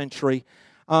first century,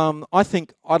 I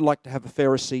think I'd like to have a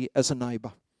Pharisee as a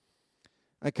neighbor.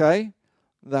 Okay?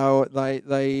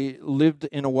 They lived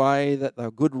in a way that they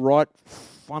were good, right,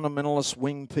 fundamentalist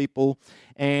wing people,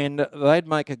 and they'd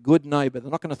make a good neighbor.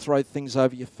 They're not going to throw things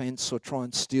over your fence or try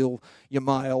and steal your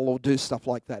mail or do stuff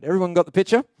like that. Everyone got the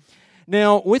picture?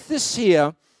 Now, with this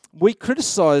here, we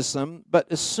criticize them,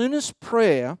 but as soon as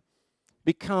prayer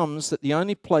becomes that the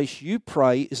only place you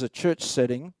pray is a church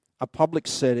setting, a public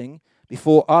setting,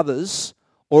 before others,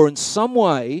 or in some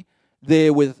way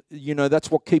there with,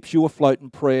 that's what keeps you afloat in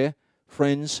prayer,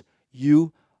 friends,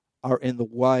 you are in the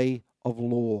way of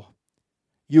law.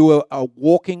 You are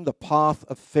walking the path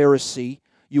of Pharisee.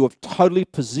 You have totally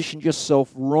positioned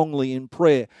yourself wrongly in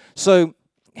prayer. So,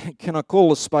 can I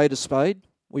call a spade a spade?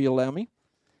 Will you allow me?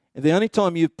 If the only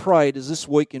time you've prayed is this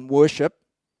week in worship,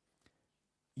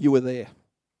 you were there.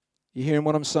 You hearing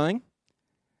what I'm saying?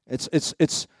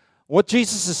 It's what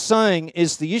Jesus is saying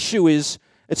is the issue is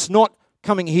it's not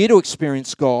coming here to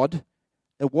experience God.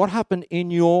 What happened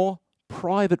in your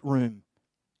private room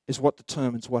is what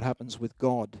determines what happens with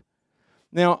God.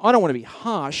 Now, I don't want to be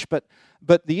harsh,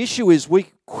 but the issue is we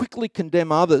quickly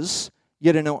condemn others,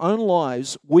 yet in our own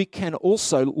lives we can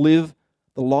also live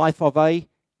the life of a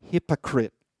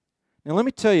hypocrite. Now, let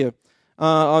me tell you,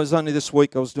 I was only this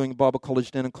week, I was doing a Bible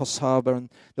college down in Coffs Harbour, and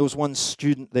there was one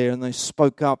student there, and they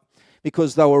spoke up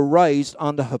because they were raised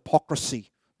under hypocrisy.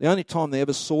 The only time they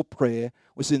ever saw prayer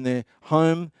was in their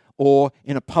home or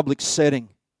in a public setting.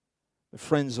 But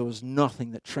friends, there was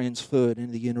nothing that transferred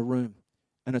into the inner room,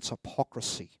 and it's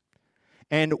hypocrisy.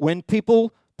 And when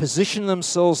people position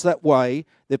themselves that way,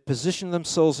 they position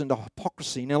themselves into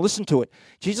hypocrisy. Now listen to it.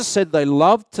 Jesus said they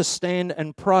love to stand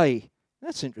and pray.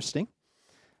 That's interesting.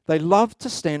 They love to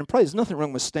stand and pray. There's nothing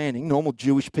wrong with standing. Normal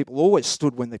Jewish people always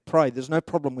stood when they prayed. There's no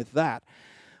problem with that.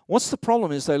 What's the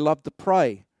problem is they love to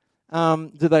pray.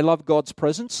 Do they love God's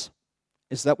presence?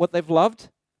 Is that what they've loved?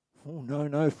 Oh,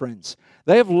 no, friends.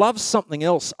 They have loved something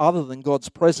else other than God's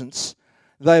presence.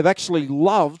 They've actually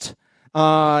loved,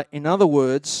 in other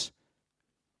words,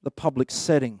 the public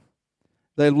setting.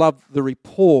 They love the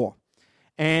rapport.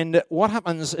 And what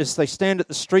happens is they stand at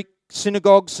the street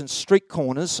synagogues and street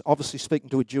corners, obviously speaking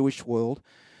to a Jewish world.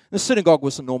 The synagogue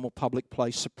was a normal public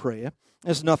place of prayer.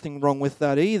 There's nothing wrong with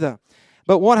that either.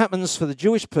 But what happens for the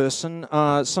Jewish person,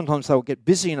 sometimes they will get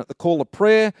busy, and at the call of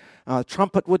prayer, a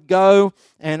trumpet would go,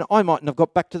 and I mightn't have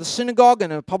got back to the synagogue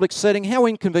in a public setting. How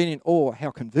inconvenient. Oh,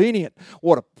 how convenient.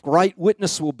 What a great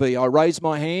witness will be. I raise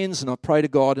my hands and I pray to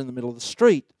God in the middle of the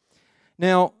street.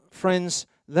 Now, friends,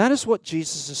 that is what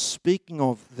Jesus is speaking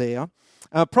of there.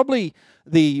 Probably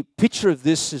the picture of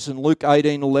this is in Luke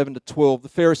 18:11-12. The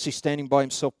Pharisee standing by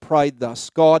himself prayed thus,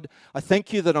 God, I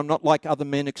thank you that I'm not like other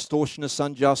men, extortionists,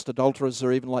 unjust, adulterers,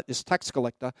 or even like this tax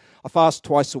collector. I fast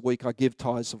twice a week. I give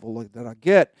tithes of all that I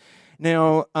get.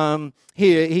 Now,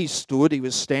 here he stood, he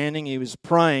was standing, he was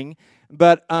praying,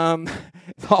 but the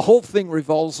whole thing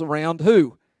revolves around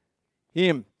who?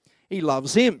 Him. He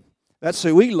loves him. That's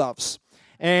who he loves.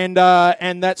 And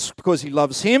that's because he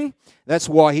loves him. That's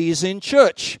why he is in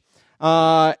church.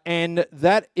 And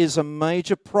that is a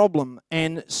major problem.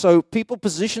 And so people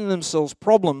position themselves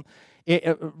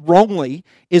wrongly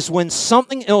is when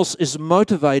something else is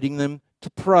motivating them to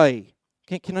pray.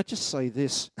 Can I just say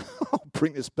this? I'll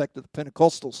bring this back to the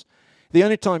Pentecostals. The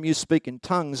only time you speak in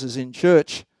tongues is in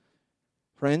church.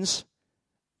 Friends,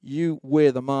 you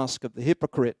wear the mask of the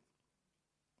hypocrite.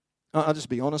 I'll just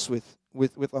be honest with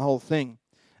the whole thing.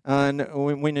 And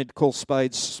we need to call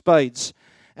spades spades.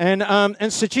 And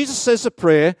so Jesus says a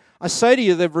prayer. I say to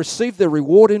you, they've received their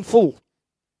reward in full.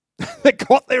 They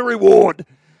got their reward.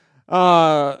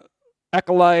 Accolades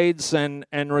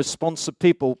and response of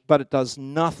people, but it does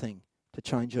nothing to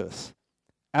change earth.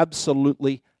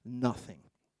 Absolutely nothing.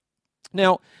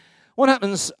 Now, what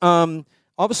happens,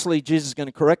 obviously Jesus is going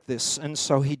to correct this, and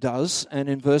so he does. And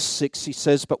in verse 6 he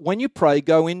says, but when you pray,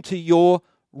 go into your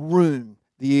room.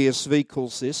 The ESV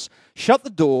calls this. Shut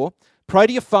the door. Pray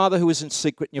to your Father who is in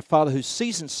secret, and your Father who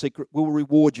sees in secret will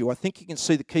reward you. I think you can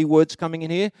see the key words coming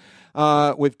in here.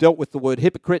 We've dealt with the word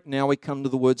hypocrite. Now we come to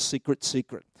the word secret.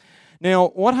 Now,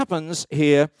 what happens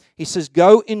here, he says,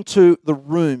 go into the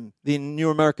room. The New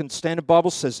American Standard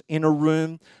Bible says inner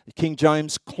room. The King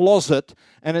James, closet.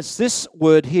 And it's this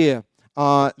word here,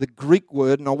 the Greek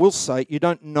word, and I will say, you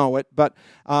don't know it, but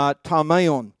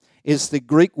tamaeon is the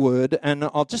Greek word, and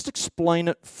I'll just explain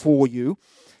it for you.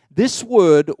 This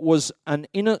word was an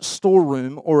inner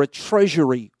storeroom or a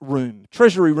treasury room.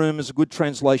 Treasury room is a good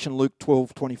translation. Luke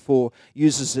 12:24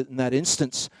 uses it in that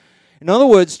instance. In other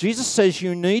words, Jesus says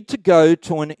you need to go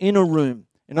to an inner room.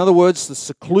 In other words, the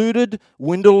secluded,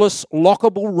 windowless,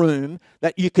 lockable room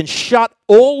that you can shut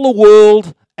all the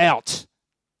world out.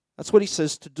 That's what he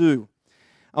says to do.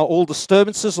 All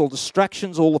disturbances, all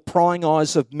distractions, all the prying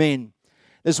eyes of men.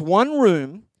 There's one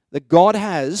room that God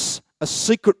has, a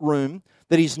secret room,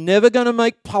 that he's never going to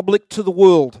make public to the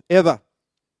world, ever.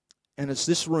 And it's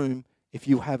this room if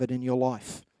you have it in your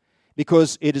life.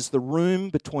 Because it is the room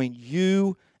between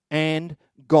you and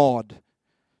God.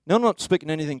 Now, I'm not speaking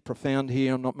anything profound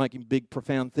here. I'm not making big,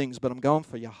 profound things, but I'm going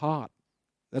for your heart.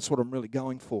 That's what I'm really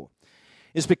going for.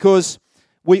 It's because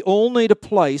we all need a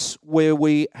place where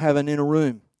we have an inner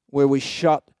room, where we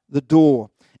shut the door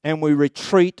and we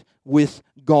retreat with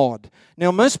God.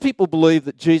 Now, most people believe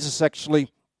that Jesus actually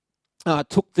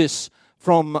took this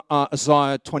from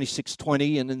Isaiah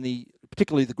 26:20, and in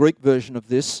particularly the Greek version of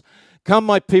this. Come,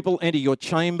 my people, enter your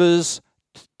chambers,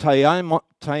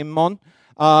 Taimon,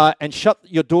 and shut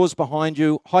your doors behind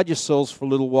you, hide yourselves for a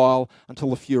little while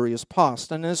until the fury is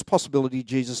past. And there's a possibility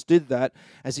Jesus did that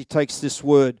as he takes this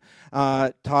word,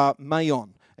 Tamayon,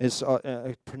 is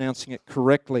pronouncing it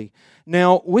correctly.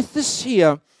 Now, with this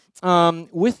here,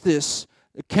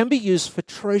 it can be used for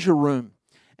treasure room.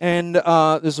 And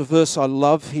there's a verse I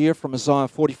love here from Isaiah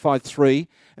 45:3,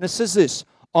 and it says this,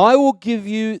 I will give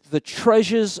you the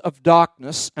treasures of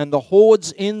darkness and the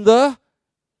hoards in the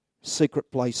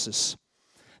secret places,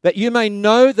 that you may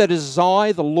know that it is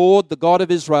I, the Lord, the God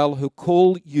of Israel, who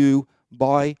call you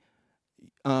by,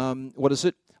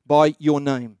 by your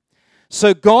name.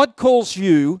 So God calls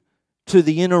you to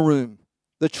the inner room,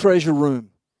 the treasure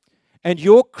room. And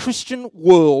your Christian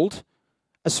world,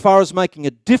 as far as making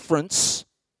a difference,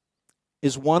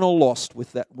 is won or lost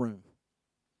with that room.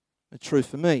 It's true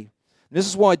for me. And this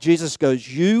is why Jesus goes,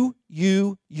 you.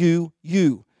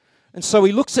 And so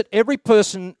he looks at every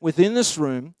person within this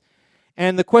room,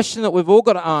 and the question that we've all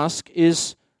got to ask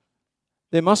is,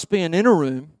 there must be an inner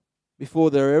room before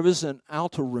there ever is an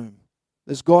outer room.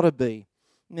 There's got to be.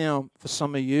 Now, for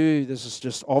some of you, this is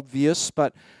just obvious,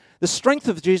 but the strength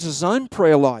of Jesus' own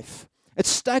prayer life, it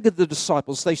staggered the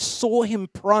disciples. They saw him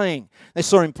praying. They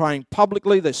saw him praying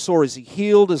publicly. They saw as he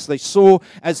healed,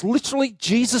 as literally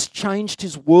Jesus changed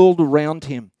his world around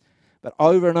him. But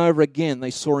over and over again,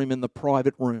 they saw him in the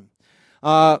private room.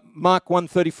 Mark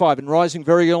 1:35, and rising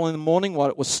very early in the morning, while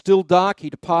it was still dark, he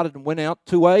departed and went out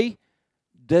to a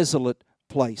desolate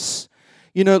place.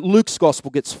 You know, Luke's gospel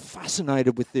gets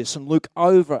fascinated with this, and Luke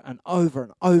over and over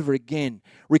and over again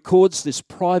records this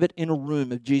private inner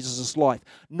room of Jesus' life.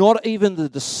 Not even the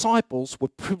disciples were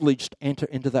privileged to enter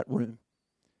into that room.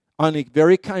 Only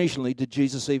very occasionally did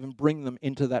Jesus even bring them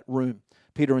into that room.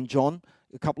 Peter and John,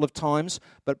 a couple of times,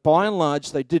 but by and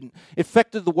large they didn't. It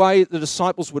affected the way the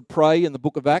disciples would pray in the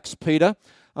book of Acts. Peter,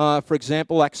 for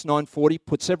example, Acts 9:40,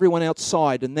 puts everyone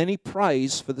outside, and then he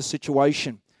prays for the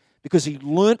situation. Because he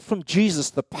learnt from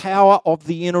Jesus the power of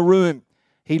the inner room.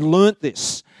 He learnt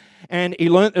this. And he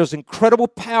learnt there was incredible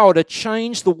power to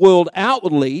change the world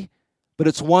outwardly, but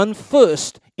it's won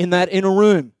first in that inner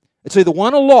room. It's either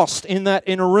won or lost in that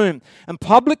inner room. And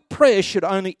public prayer should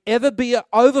only ever be an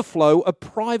overflow of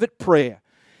private prayer.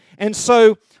 And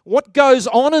so what goes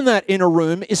on in that inner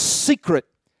room is secret.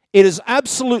 It is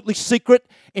absolutely secret.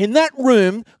 In that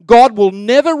room, God will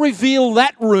never reveal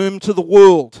that room to the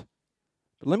world.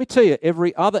 But let me tell you,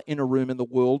 every other inner room in the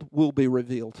world will be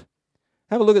revealed.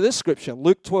 Have a look at this scripture,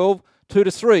 Luke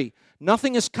 12:2-3.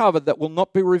 Nothing is covered that will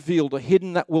not be revealed, or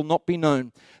hidden that will not be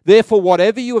known. Therefore,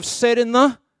 whatever you have said in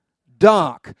the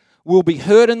dark will be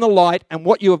heard in the light, and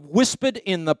what you have whispered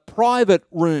in the private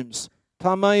rooms,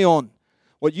 Tamayon,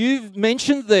 what you've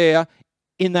mentioned there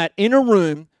in that inner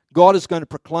room, God is going to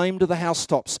proclaim to the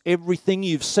housetops everything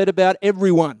you've said about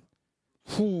everyone.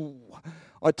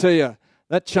 I tell you,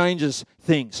 that changes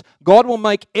things. God will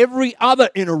make every other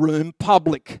inner room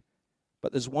public.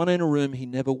 But there's one inner room he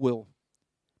never will.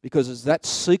 Because it's that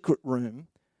secret room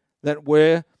that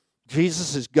where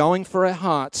Jesus is going for our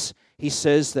hearts, he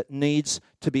says that needs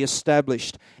to be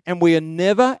established. And we are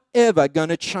never, ever going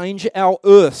to change our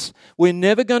earth. We're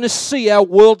never going to see our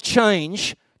world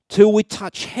change till we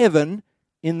touch heaven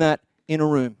in that inner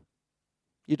room.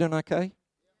 You doing okay?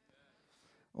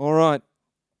 All right.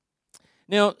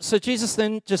 Now, so Jesus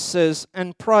then just says,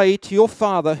 and pray to your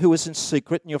Father who is in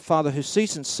secret, and your Father who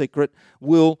sees in secret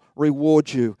will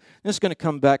reward you. And it's going to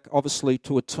come back, obviously,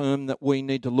 to a term that we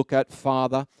need to look at,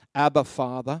 Father, Abba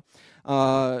Father,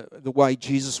 the way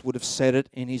Jesus would have said it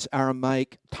in his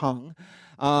Aramaic tongue,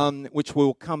 which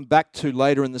we'll come back to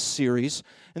later in the series.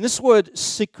 And this word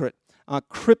secret,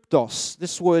 kryptos,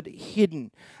 this word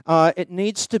hidden, it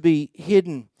needs to be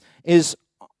hidden,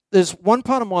 there's one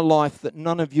part of my life that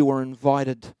none of you are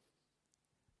invited,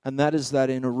 and that is that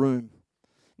inner room.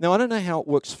 Now, I don't know how it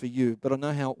works for you, but I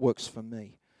know how it works for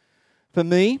me. For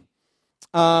me,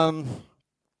 how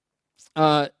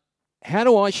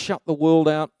do I shut the world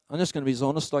out? I'm just going to be as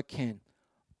honest as I can.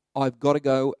 I've got to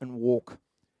go and walk.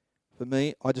 For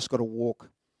me, I just got to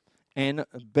walk. And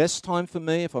the best time for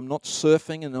me, if I'm not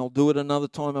surfing, and I'll do it another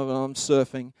time if I'm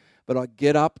surfing, but I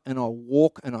get up and I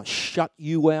walk and I shut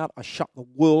you out, I shut the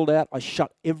world out, I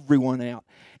shut everyone out.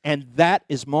 And that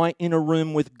is my inner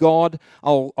room with God.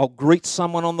 I'll greet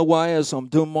someone on the way as I'm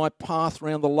doing my path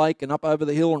around the lake and up over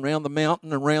the hill and around the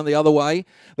mountain and around the other way.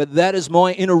 But that is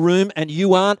my inner room, and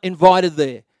you aren't invited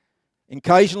there.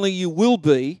 Occasionally you will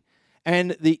be.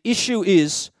 And the issue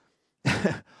is,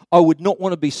 I would not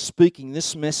want to be speaking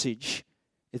this message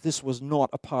if this was not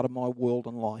a part of my world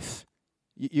and life.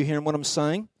 You hearing what I'm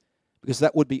saying? Because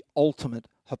that would be ultimate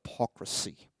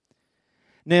hypocrisy.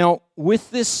 Now,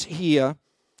 with this here,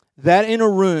 that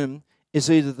inner room is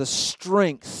either the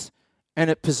strength, and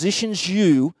it positions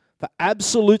you for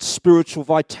absolute spiritual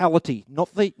vitality,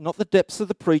 not the depths of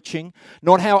the preaching,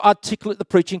 not how articulate the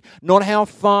preaching, not how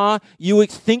far you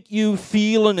think you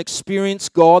feel and experience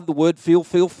God. The word feel.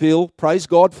 Praise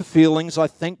God for feelings. I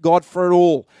thank God for it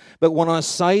all. But when I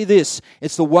say this,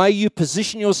 it's the way you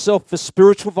position yourself for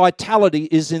spiritual vitality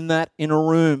is in that inner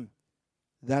room.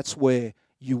 That's where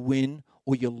you win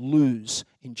or you lose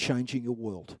in changing your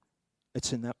world.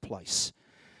 It's in that place.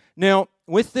 Now,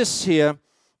 with this here,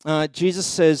 Jesus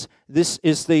says this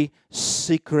is the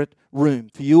secret room.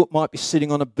 For you, it might be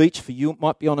sitting on a beach. For you, it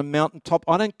might be on a mountaintop.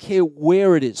 I don't care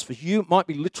where it is. For you, it might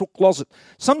be literal closet.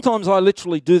 Sometimes I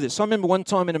literally do this. I remember one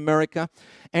time in America,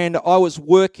 and I was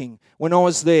working when I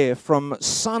was there from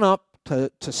sun up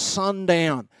to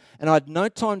sundown. And I had no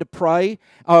time to pray.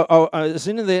 I was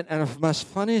in there, and the most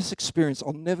funniest experience,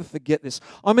 I'll never forget this.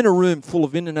 I'm in a room full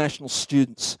of international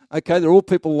students. Okay, they're all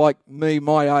people like me,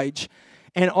 my age.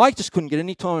 And I just couldn't get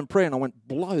any time in prayer, and I went,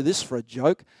 blow this for a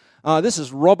joke. This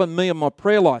is robbing me of my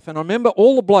prayer life. And I remember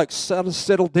all the blokes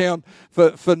settled down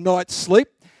for night's sleep,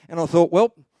 and I thought,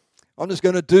 well, I'm just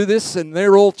going to do this, and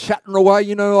they're all chatting away,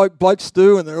 you know, like blokes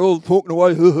do, and they're all talking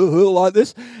away like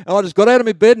this. And I just got out of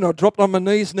my bed, and I dropped on my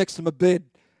knees next to my bed.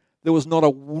 There was not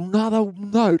another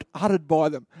note uttered by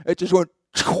them. It just went,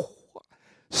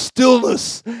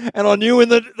 stillness. And I knew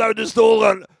they were just all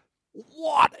going,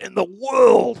 what in the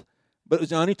world? But it was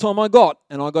the only time I got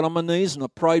on my knees and I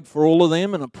prayed for all of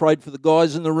them and I prayed for the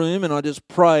guys in the room and I just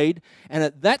prayed. And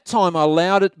at that time I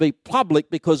allowed it to be public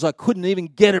because I couldn't even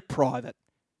get it private.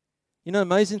 You know,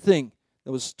 amazing thing,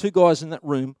 there was 2 guys in that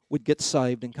room would get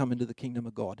saved and come into the kingdom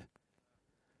of God.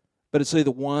 But it's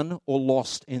either won or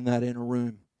lost in that inner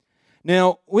room.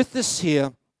 Now, with this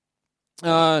here,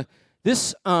 then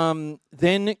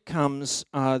comes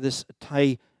this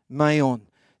taimeon,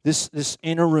 this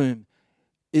inner room.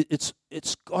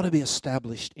 It's got to be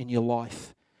established in your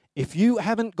life. If you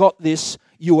haven't got this,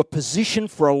 you are positioned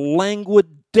for a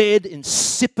languid, dead,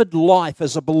 insipid life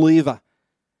as a believer.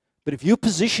 But if you're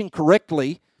positioned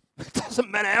correctly, it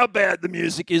doesn't matter how bad the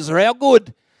music is or how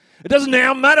good. It doesn't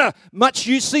now matter much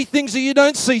you see things or you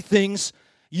don't see things.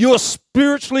 You're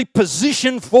spiritually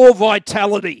positioned for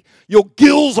vitality. Your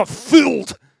gills are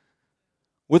filled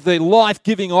with the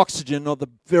life-giving oxygen of the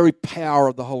very power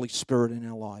of the Holy Spirit in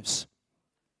our lives.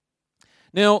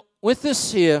 Now, with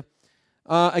this here,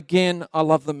 again, I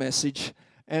love the message,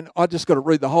 and I just got to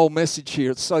read the whole message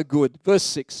here. It's so good. Verse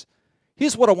 6.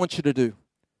 Here's what I want you to do.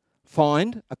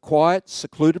 Find a quiet,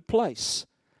 secluded place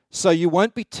so you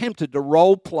won't be tempted to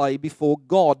role play before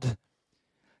God.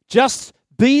 Just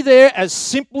be there as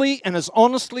simply and as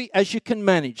honestly as you can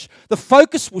manage. The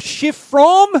focus will shift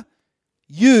from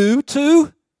you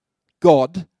to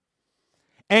God,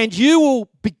 and you will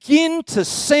begin to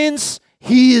sense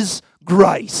His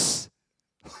grace.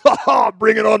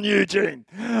 Bring it on, Eugene.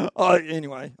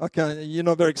 Anyway, okay, you're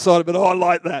not very excited, but I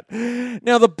like that.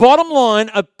 Now, the bottom line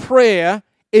of prayer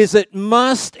is it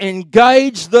must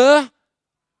engage the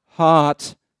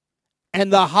heart.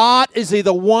 And the heart is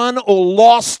either won or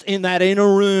lost in that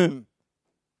inner room.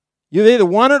 You either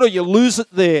won it or you lose it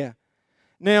there.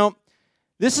 Now,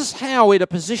 this is how we're to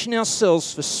position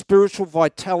ourselves for spiritual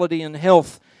vitality and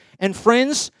health. And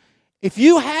friends, if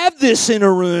you have this in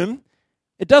a room,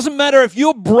 it doesn't matter if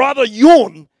your brother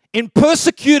Yun in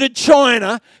persecuted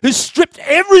China, who's stripped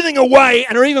everything away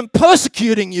and are even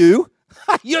persecuting you,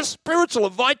 your spiritual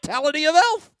vitality of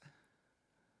health.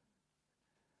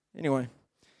 Anyway,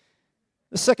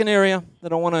 the second area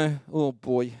that I want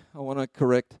to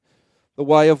correct, the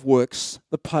way of works,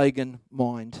 the pagan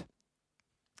mind.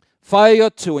 Failure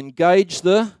to engage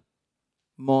the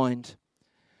mind.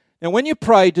 Now, when you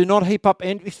pray, do not heap up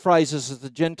empty phrases as the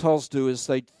Gentiles do, as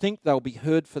they think they'll be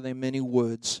heard for their many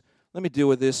words. Let me deal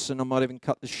with this, and I might even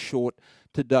cut this short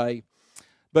today.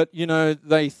 But,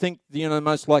 they think,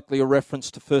 most likely a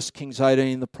reference to 1 Kings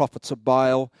 18, the prophets of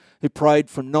Baal, who prayed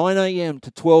from 9 a.m.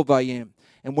 to 12 a.m.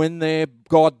 And when their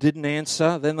God didn't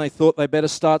answer, then they thought they better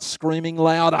start screaming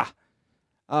louder.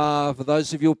 For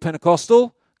those of you who are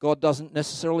Pentecostal, God doesn't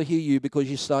necessarily hear you because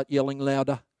you start yelling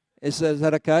louder. Is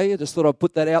that okay? I just thought I'd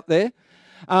put that out there.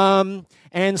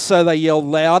 And so they yelled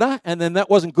louder, and then that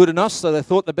wasn't good enough, so they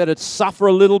thought they better suffer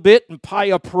a little bit and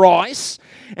pay a price.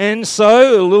 And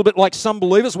so, a little bit like some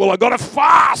believers, well, I got to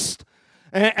fast.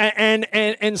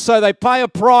 And so they pay a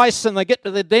price, and they get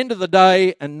to the end of the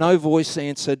day, and no voice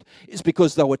answered. It's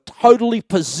because they were totally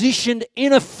positioned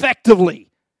ineffectively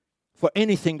for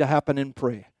anything to happen in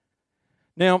prayer.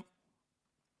 Now,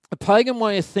 a pagan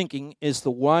way of thinking is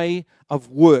the way of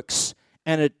works,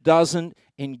 and it doesn't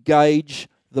engage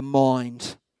the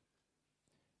mind.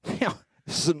 Now,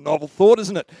 this is a novel thought,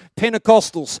 isn't it?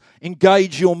 Pentecostals,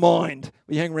 engage your mind.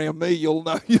 When you hang around me, you'll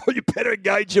know you better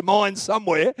engage your mind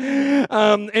somewhere.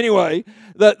 Anyway,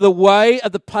 the way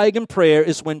of the pagan prayer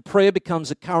is when prayer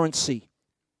becomes a currency.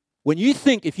 When you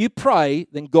think if you pray,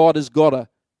 then God has got to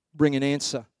bring an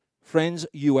answer. Friends,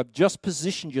 you have just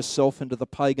positioned yourself into the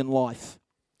pagan life.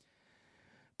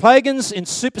 Pagans, in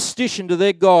superstition to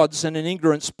their gods and in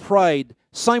ignorance, prayed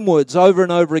same words over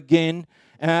and over again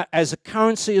as a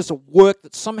currency, as a work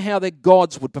that somehow their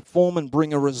gods would perform and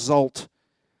bring a result.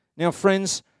 Now,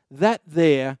 friends, that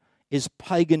there is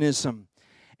paganism.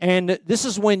 And this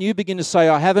is when you begin to say,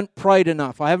 I haven't prayed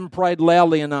enough, I haven't prayed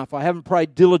loudly enough, I haven't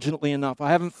prayed diligently enough, I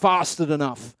haven't fasted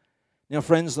enough. Now,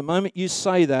 friends, the moment you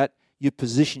say that, you've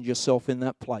positioned yourself in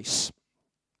that place.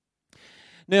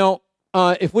 Now,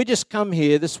 if we just come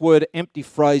here, this word empty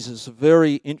phrases, a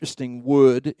very interesting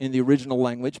word in the original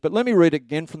language. But let me read it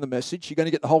again from the Message. You're going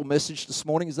to get the whole message this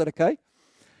morning. Is that okay?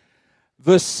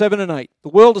 Verse 7 and 8. The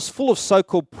world is full of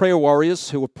so-called prayer warriors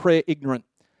who are prayer ignorant.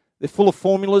 They're full of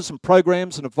formulas and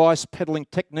programs and advice peddling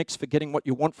techniques for getting what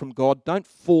you want from God. Don't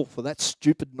fall for that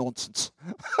stupid nonsense.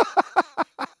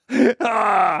 Anyway,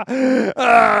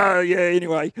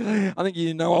 I think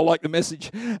I like the Message.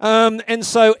 And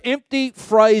so empty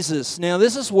phrases. Now,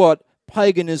 this is what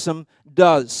paganism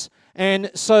does. And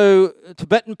so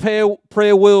Tibetan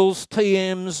prayer wheels,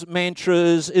 TMs,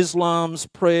 mantras, Islam's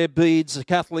prayer beads,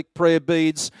 Catholic prayer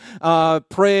beads,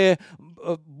 prayer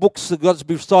books that got to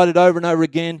be recited over and over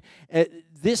again.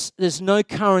 There's no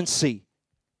currency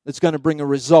that's going to bring a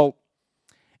result.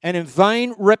 And in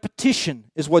vain repetition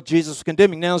is what Jesus was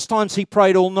condemning. Now, there's times he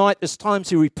prayed all night. There's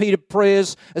times he repeated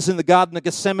prayers, as in the Garden of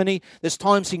Gethsemane. There's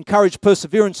times he encouraged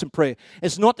perseverance in prayer.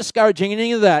 It's not discouraging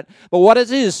any of that. But what it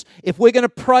is, if we're going to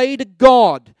pray to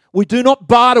God, we do not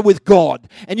barter with God.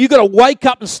 And you've got to wake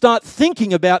up and start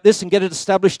thinking about this and get it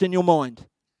established in your mind.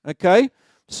 Okay?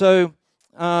 So,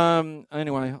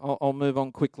 anyway, I'll move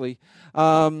on quickly.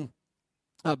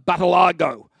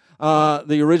 Batalago,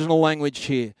 the original language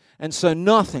here. And so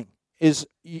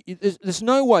there's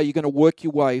no way you're going to work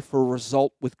your way for a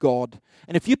result with God.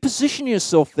 And if you position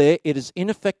yourself there, it is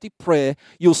ineffective prayer.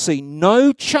 You'll see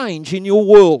no change in your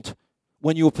world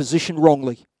when you're positioned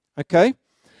wrongly. Okay?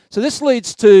 So this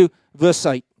leads to verse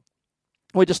 8.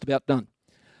 We're just about done.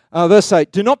 Verse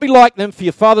 8, do not be like them, for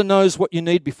your Father knows what you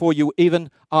need before you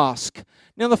even ask.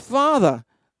 Now the Father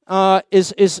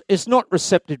is not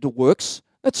receptive to works.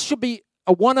 That should be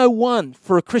a 101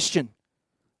 for a Christian.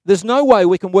 There's no way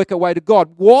we can work our way to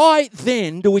God. Why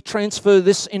then do we transfer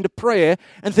this into prayer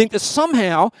and think that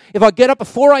somehow, if I get up at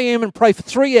 4 a.m. and pray for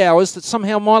 3 hours, that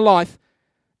somehow my life...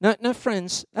 No,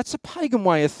 friends, that's a pagan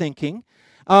way of thinking.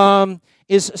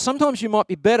 Is sometimes you might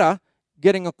be better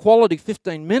getting a quality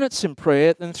 15 minutes in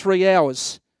prayer than 3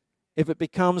 hours if it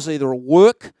becomes either a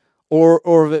work or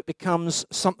if it becomes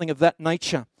something of that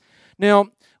nature. Now,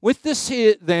 with this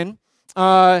here then,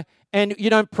 and you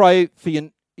don't pray for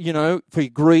your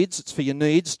greeds, it's for your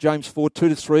needs. James 4,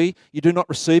 2-3. You do not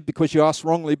receive because you ask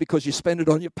wrongly because you spend it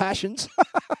on your passions.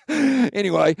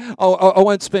 Anyway, I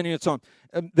won't spend any time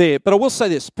there. But I will say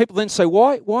this. People then say,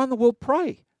 why in the world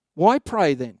pray? Why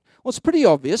pray then? Well, it's pretty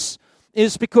obvious.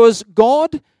 Is because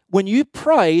God when you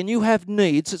pray and you have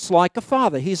needs, it's like a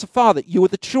father. He's a father. You are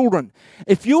the children.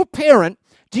 If you're a parent,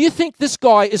 do you think this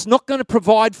guy is not going to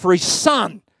provide for his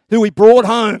son who he brought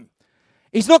home?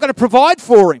 He's not going to provide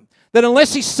for him. That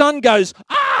unless his son goes,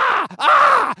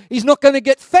 he's not going to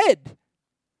get fed.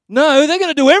 No, they're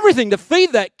going to do everything to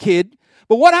feed that kid.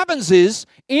 But what happens is,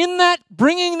 in that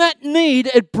bringing that need,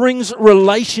 it brings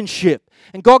relationship.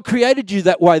 And God created you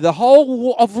that way. The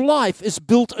whole of life is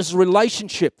built as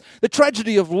relationship. The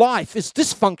tragedy of life is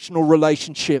dysfunctional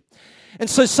relationship. And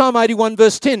so Psalm 81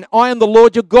 verse 10, I am the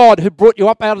Lord your God who brought you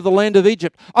up out of the land of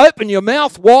Egypt. Open your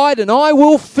mouth wide and I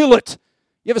will fill it.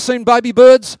 You ever seen baby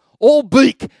birds? All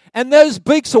beak. And those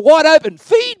beaks are wide open.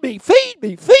 Feed me, feed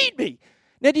me, feed me.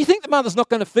 Now, do you think the mother's not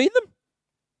going to feed them?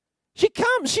 She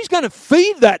comes. She's going to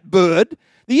feed that bird.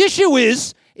 The issue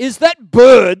is that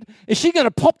bird, is she going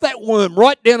to pop that worm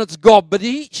right down its gob? But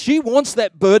she wants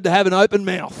that bird to have an open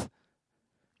mouth.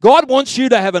 God wants you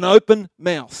to have an open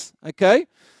mouth, okay?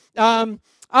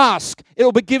 Ask, it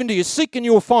will be given to you. Seek and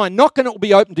you will find. Knock and it will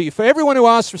be open to you. For everyone who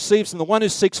asks receives, and the one who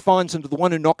seeks finds, and to the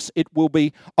one who knocks it will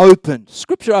be opened.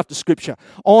 Scripture after scripture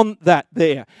on that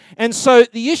there. And so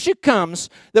the issue comes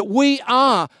that we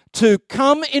are to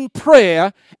come in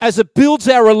prayer as it builds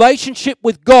our relationship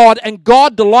with God, and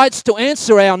God delights to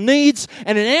answer our needs.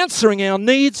 And in answering our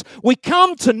needs, we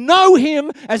come to know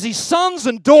Him as His sons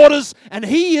and daughters, and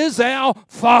He is our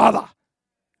Father.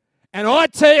 And I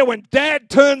tell you, when Dad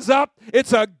turns up,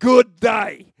 it's a good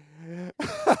day.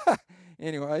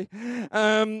 Anyway,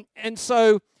 and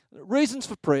so reasons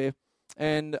for prayer,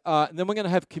 and then we're going to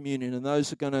have communion. And those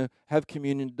who are going to have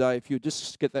communion today, if you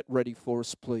just get that ready for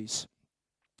us, please.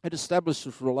 It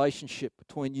establishes a relationship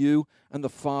between you and the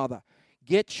Father.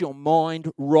 Get your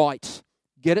mind right.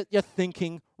 Get your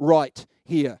thinking right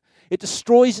here. It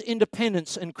destroys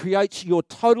independence and creates your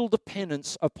total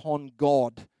dependence upon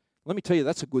God. Let me tell you,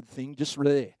 that's a good thing, just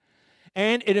there.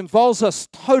 And it involves us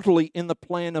totally in the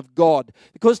plan of God,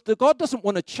 because God doesn't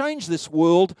want to change this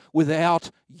world without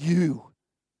you.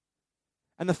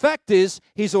 And the fact is,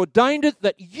 He's ordained it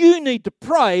that you need to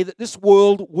pray that this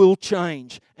world will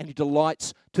change, and He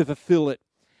delights to fulfill it.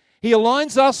 He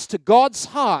aligns us to God's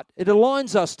heart. It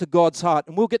aligns us to God's heart,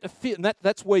 and we'll get to fit, and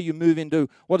that's where you move into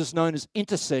what is known as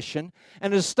intercession,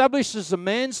 and it establishes a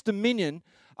man's dominion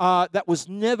that was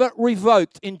never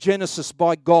revoked in Genesis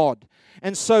by God.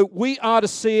 And so we are to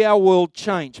see our world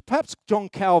change. Perhaps John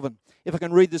Calvin, if I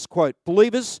can read this quote,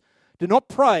 believers do not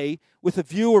pray with a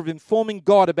view of informing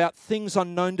God about things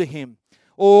unknown to Him,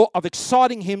 or of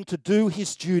exciting Him to do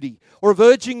His duty, or of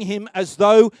urging Him as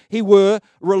though He were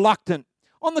reluctant.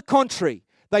 On the contrary,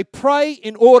 they pray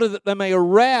in order that they may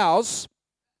arouse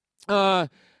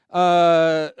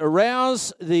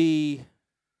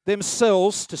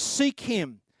themselves to seek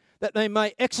Him, that they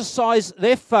may exercise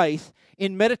their faith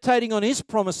in meditating on His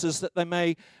promises, that they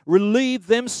may relieve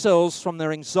themselves from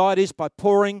their anxieties by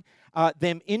pouring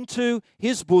them into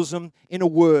His bosom in a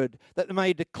word, that they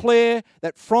may declare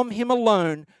that from Him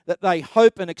alone that they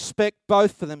hope and expect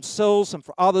both for themselves and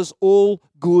for others all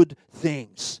good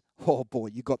things. Oh boy,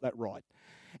 you got that right.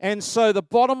 And so the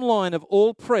bottom line of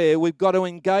all prayer, we've got to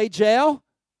engage our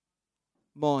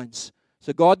minds.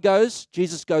 So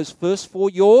Jesus goes first for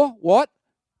your what?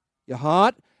 Your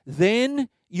heart, then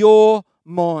your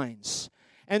minds.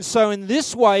 And so in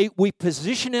this way, we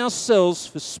position ourselves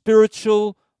for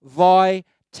spiritual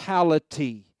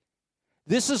vitality.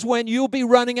 This is when you'll be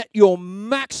running at your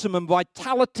maximum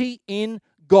vitality in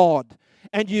God.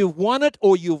 And you've won it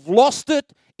or you've lost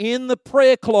it in the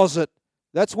prayer closet.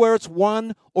 That's where it's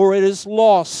won or it is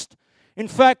lost. In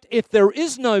fact, if there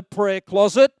is no prayer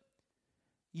closet,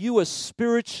 you are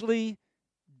spiritually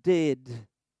dead.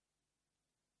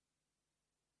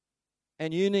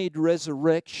 And you need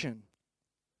resurrection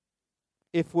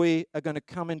if we are going to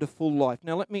come into full life.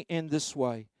 Now let me end this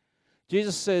way.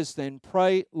 Jesus says then,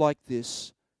 pray like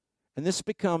this. And this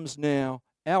becomes now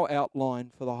our outline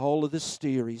for the whole of this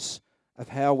series of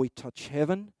how we touch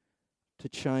heaven to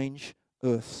change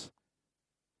earth.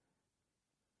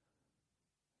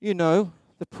 You know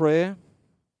the prayer,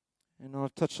 and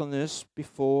I've touched on this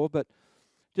before, but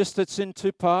just it's in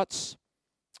two parts.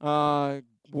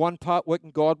 One part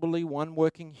working godly, one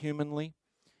working humanly.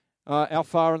 Our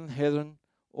Father in heaven,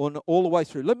 all the way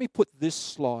through. Let me put this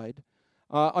slide.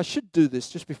 I should do this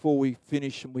just before we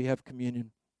finish and we have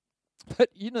communion. But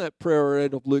you know that prayer I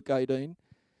read of Luke 18?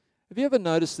 Have you ever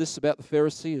noticed this about the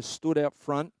Pharisee who stood out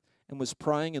front and was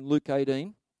praying in Luke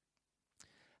 18?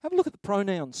 Have a look at the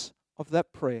pronouns of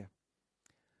that prayer.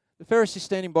 The Pharisee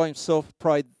standing by himself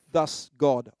prayed thus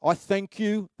God, I thank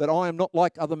you that I am not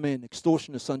like other men,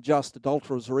 extortionists, unjust,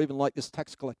 adulterers, or even like this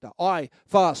tax collector. I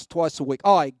fast twice a week.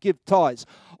 I give tithes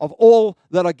of all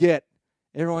that I get.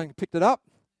 Everyone picked it up?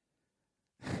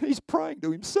 He's praying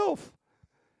to himself.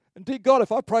 And dear God,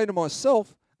 if I pray to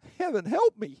myself, heaven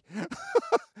help me.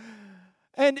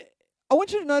 And I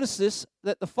want you to notice this,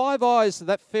 that the 5 eyes of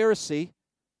that Pharisee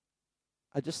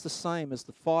are just the same as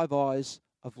the 5 eyes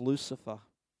of Lucifer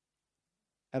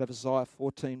out of Isaiah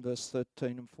 14, verse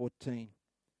 13 and 14.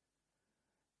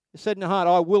 He said in the heart,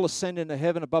 I will ascend into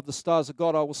heaven above the stars of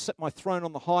God. I will set my throne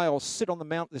on the high. I will sit on the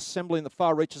mount of the assembly in the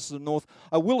far reaches of the north.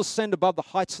 I will ascend above the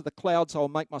heights of the clouds. I will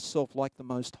make myself like the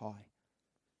Most High.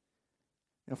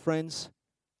 Now, friends,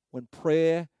 when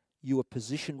prayer, you are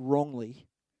positioned wrongly,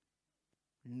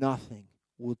 nothing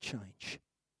will change.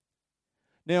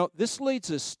 Now, this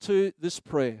leads us to this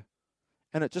prayer,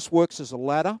 and it just works as a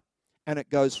ladder, and it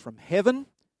goes from heaven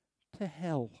to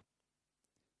hell.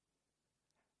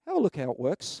 Have a look how it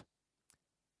works.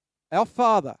 Our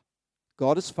Father,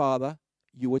 God is Father,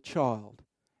 you are child.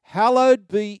 Hallowed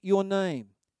be your name.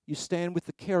 You stand with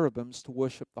the cherubims to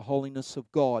worship the holiness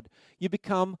of God. You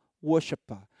become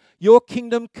worshipper. Your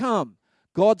kingdom come.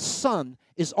 God's Son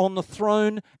is on the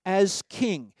throne as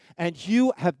king, and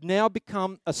you have now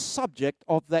become a subject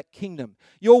of that kingdom.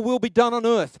 Your will be done on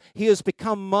earth. He has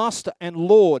become master and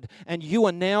Lord, and you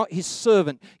are now his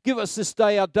servant. Give us this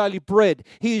day our daily bread.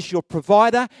 He is your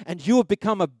provider, and you have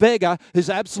become a beggar who's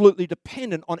absolutely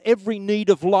dependent on every need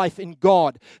of life in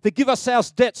God. Forgive us our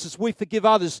debts as we forgive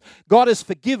others. God is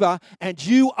forgiver, and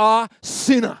you are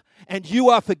sinner. And you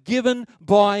are forgiven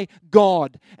by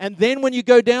God. And then when you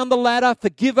go down the ladder,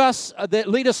 forgive us, that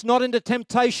lead us not into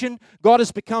temptation. God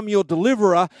has become your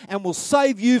deliverer and will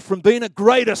save you from being a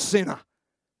greater sinner.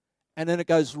 And then it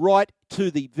goes right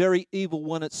to the very evil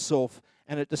one itself,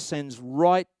 and it descends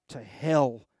right to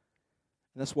hell.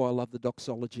 And that's why I love the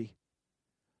doxology,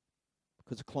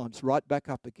 because it climbs right back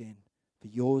up again. For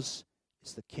yours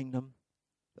is the kingdom,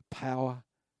 the power,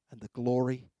 and the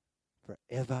glory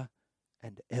forever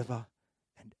and ever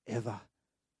and ever.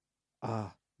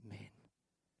 Amen.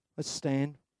 Let's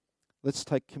stand. Let's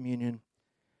take communion.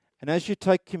 And as you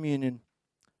take communion,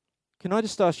 can I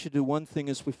just ask you to do one thing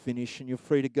as we finish, and you're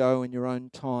free to go in your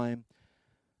own time.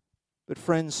 But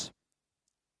friends,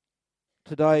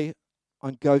 today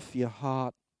I'm going for your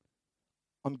heart.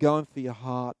 I'm going for your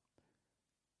heart.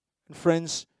 And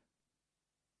friends,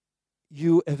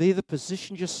 you have either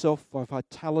positioned yourself for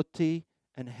vitality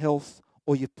and health,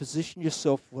 or you've positioned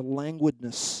yourself for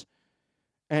languidness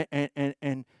and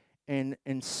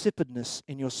insipidness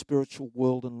in your spiritual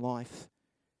world and life.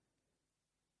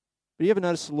 But you ever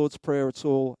notice the Lord's Prayer? It's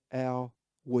all our,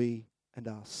 we, and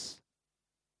us.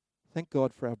 Thank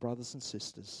God for our brothers and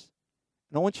sisters.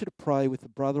 And I want you to pray with a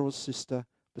brother or sister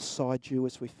beside you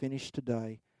as we finish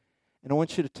today. And I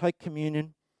want you to take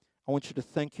communion. I want you to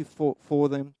thank you for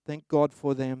them. Thank God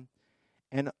for them.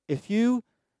 And if you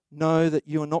know that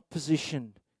you are not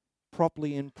positioned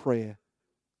properly in prayer,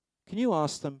 can you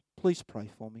ask them, please pray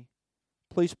for me.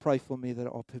 Please pray for me that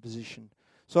I'll be positioned.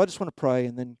 So I just want to pray,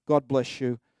 and then God bless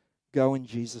you. Go in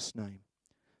Jesus' name.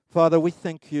 Father, we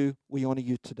thank you. We honor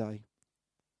you today.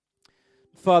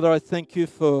 Father, I thank you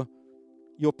for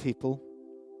your people.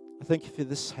 I thank you for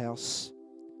this house.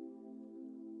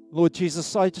 Lord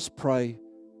Jesus, I just pray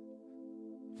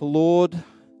for, Lord,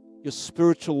 your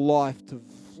spiritual life to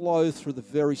flow through the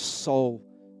very soul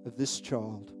of this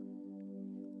child,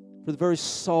 for the very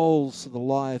souls of the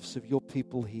lives of your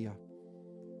people here.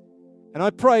 And I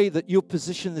pray that you'll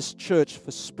position this church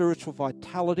for spiritual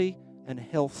vitality and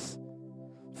health.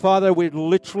 Father, we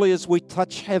literally, as we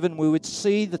touch heaven, we would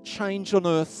see the change on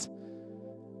earth.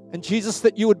 And Jesus,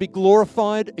 that you would be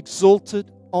glorified,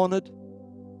 exalted, honored.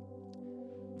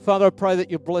 Father, I pray that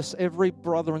you bless every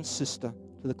brother and sister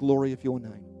to the glory of your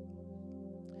name.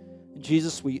 And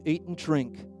Jesus, we eat and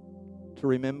drink to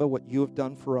remember what you have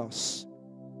done for us,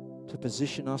 to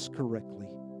position us correctly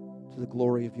to the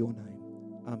glory of your name.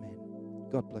 Amen.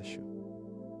 God bless you.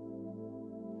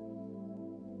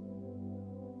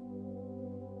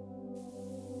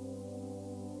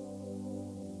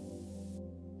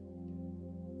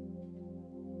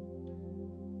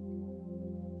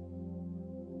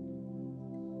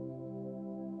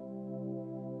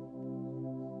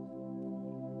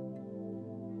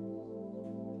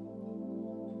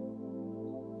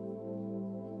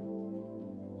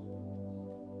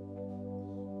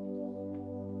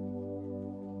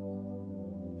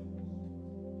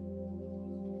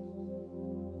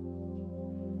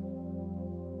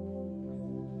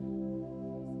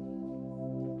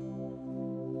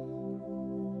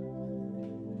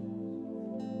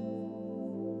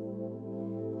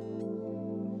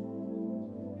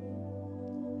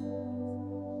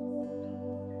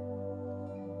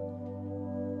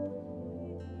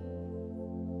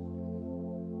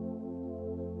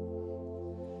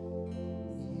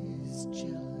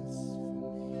 jealous.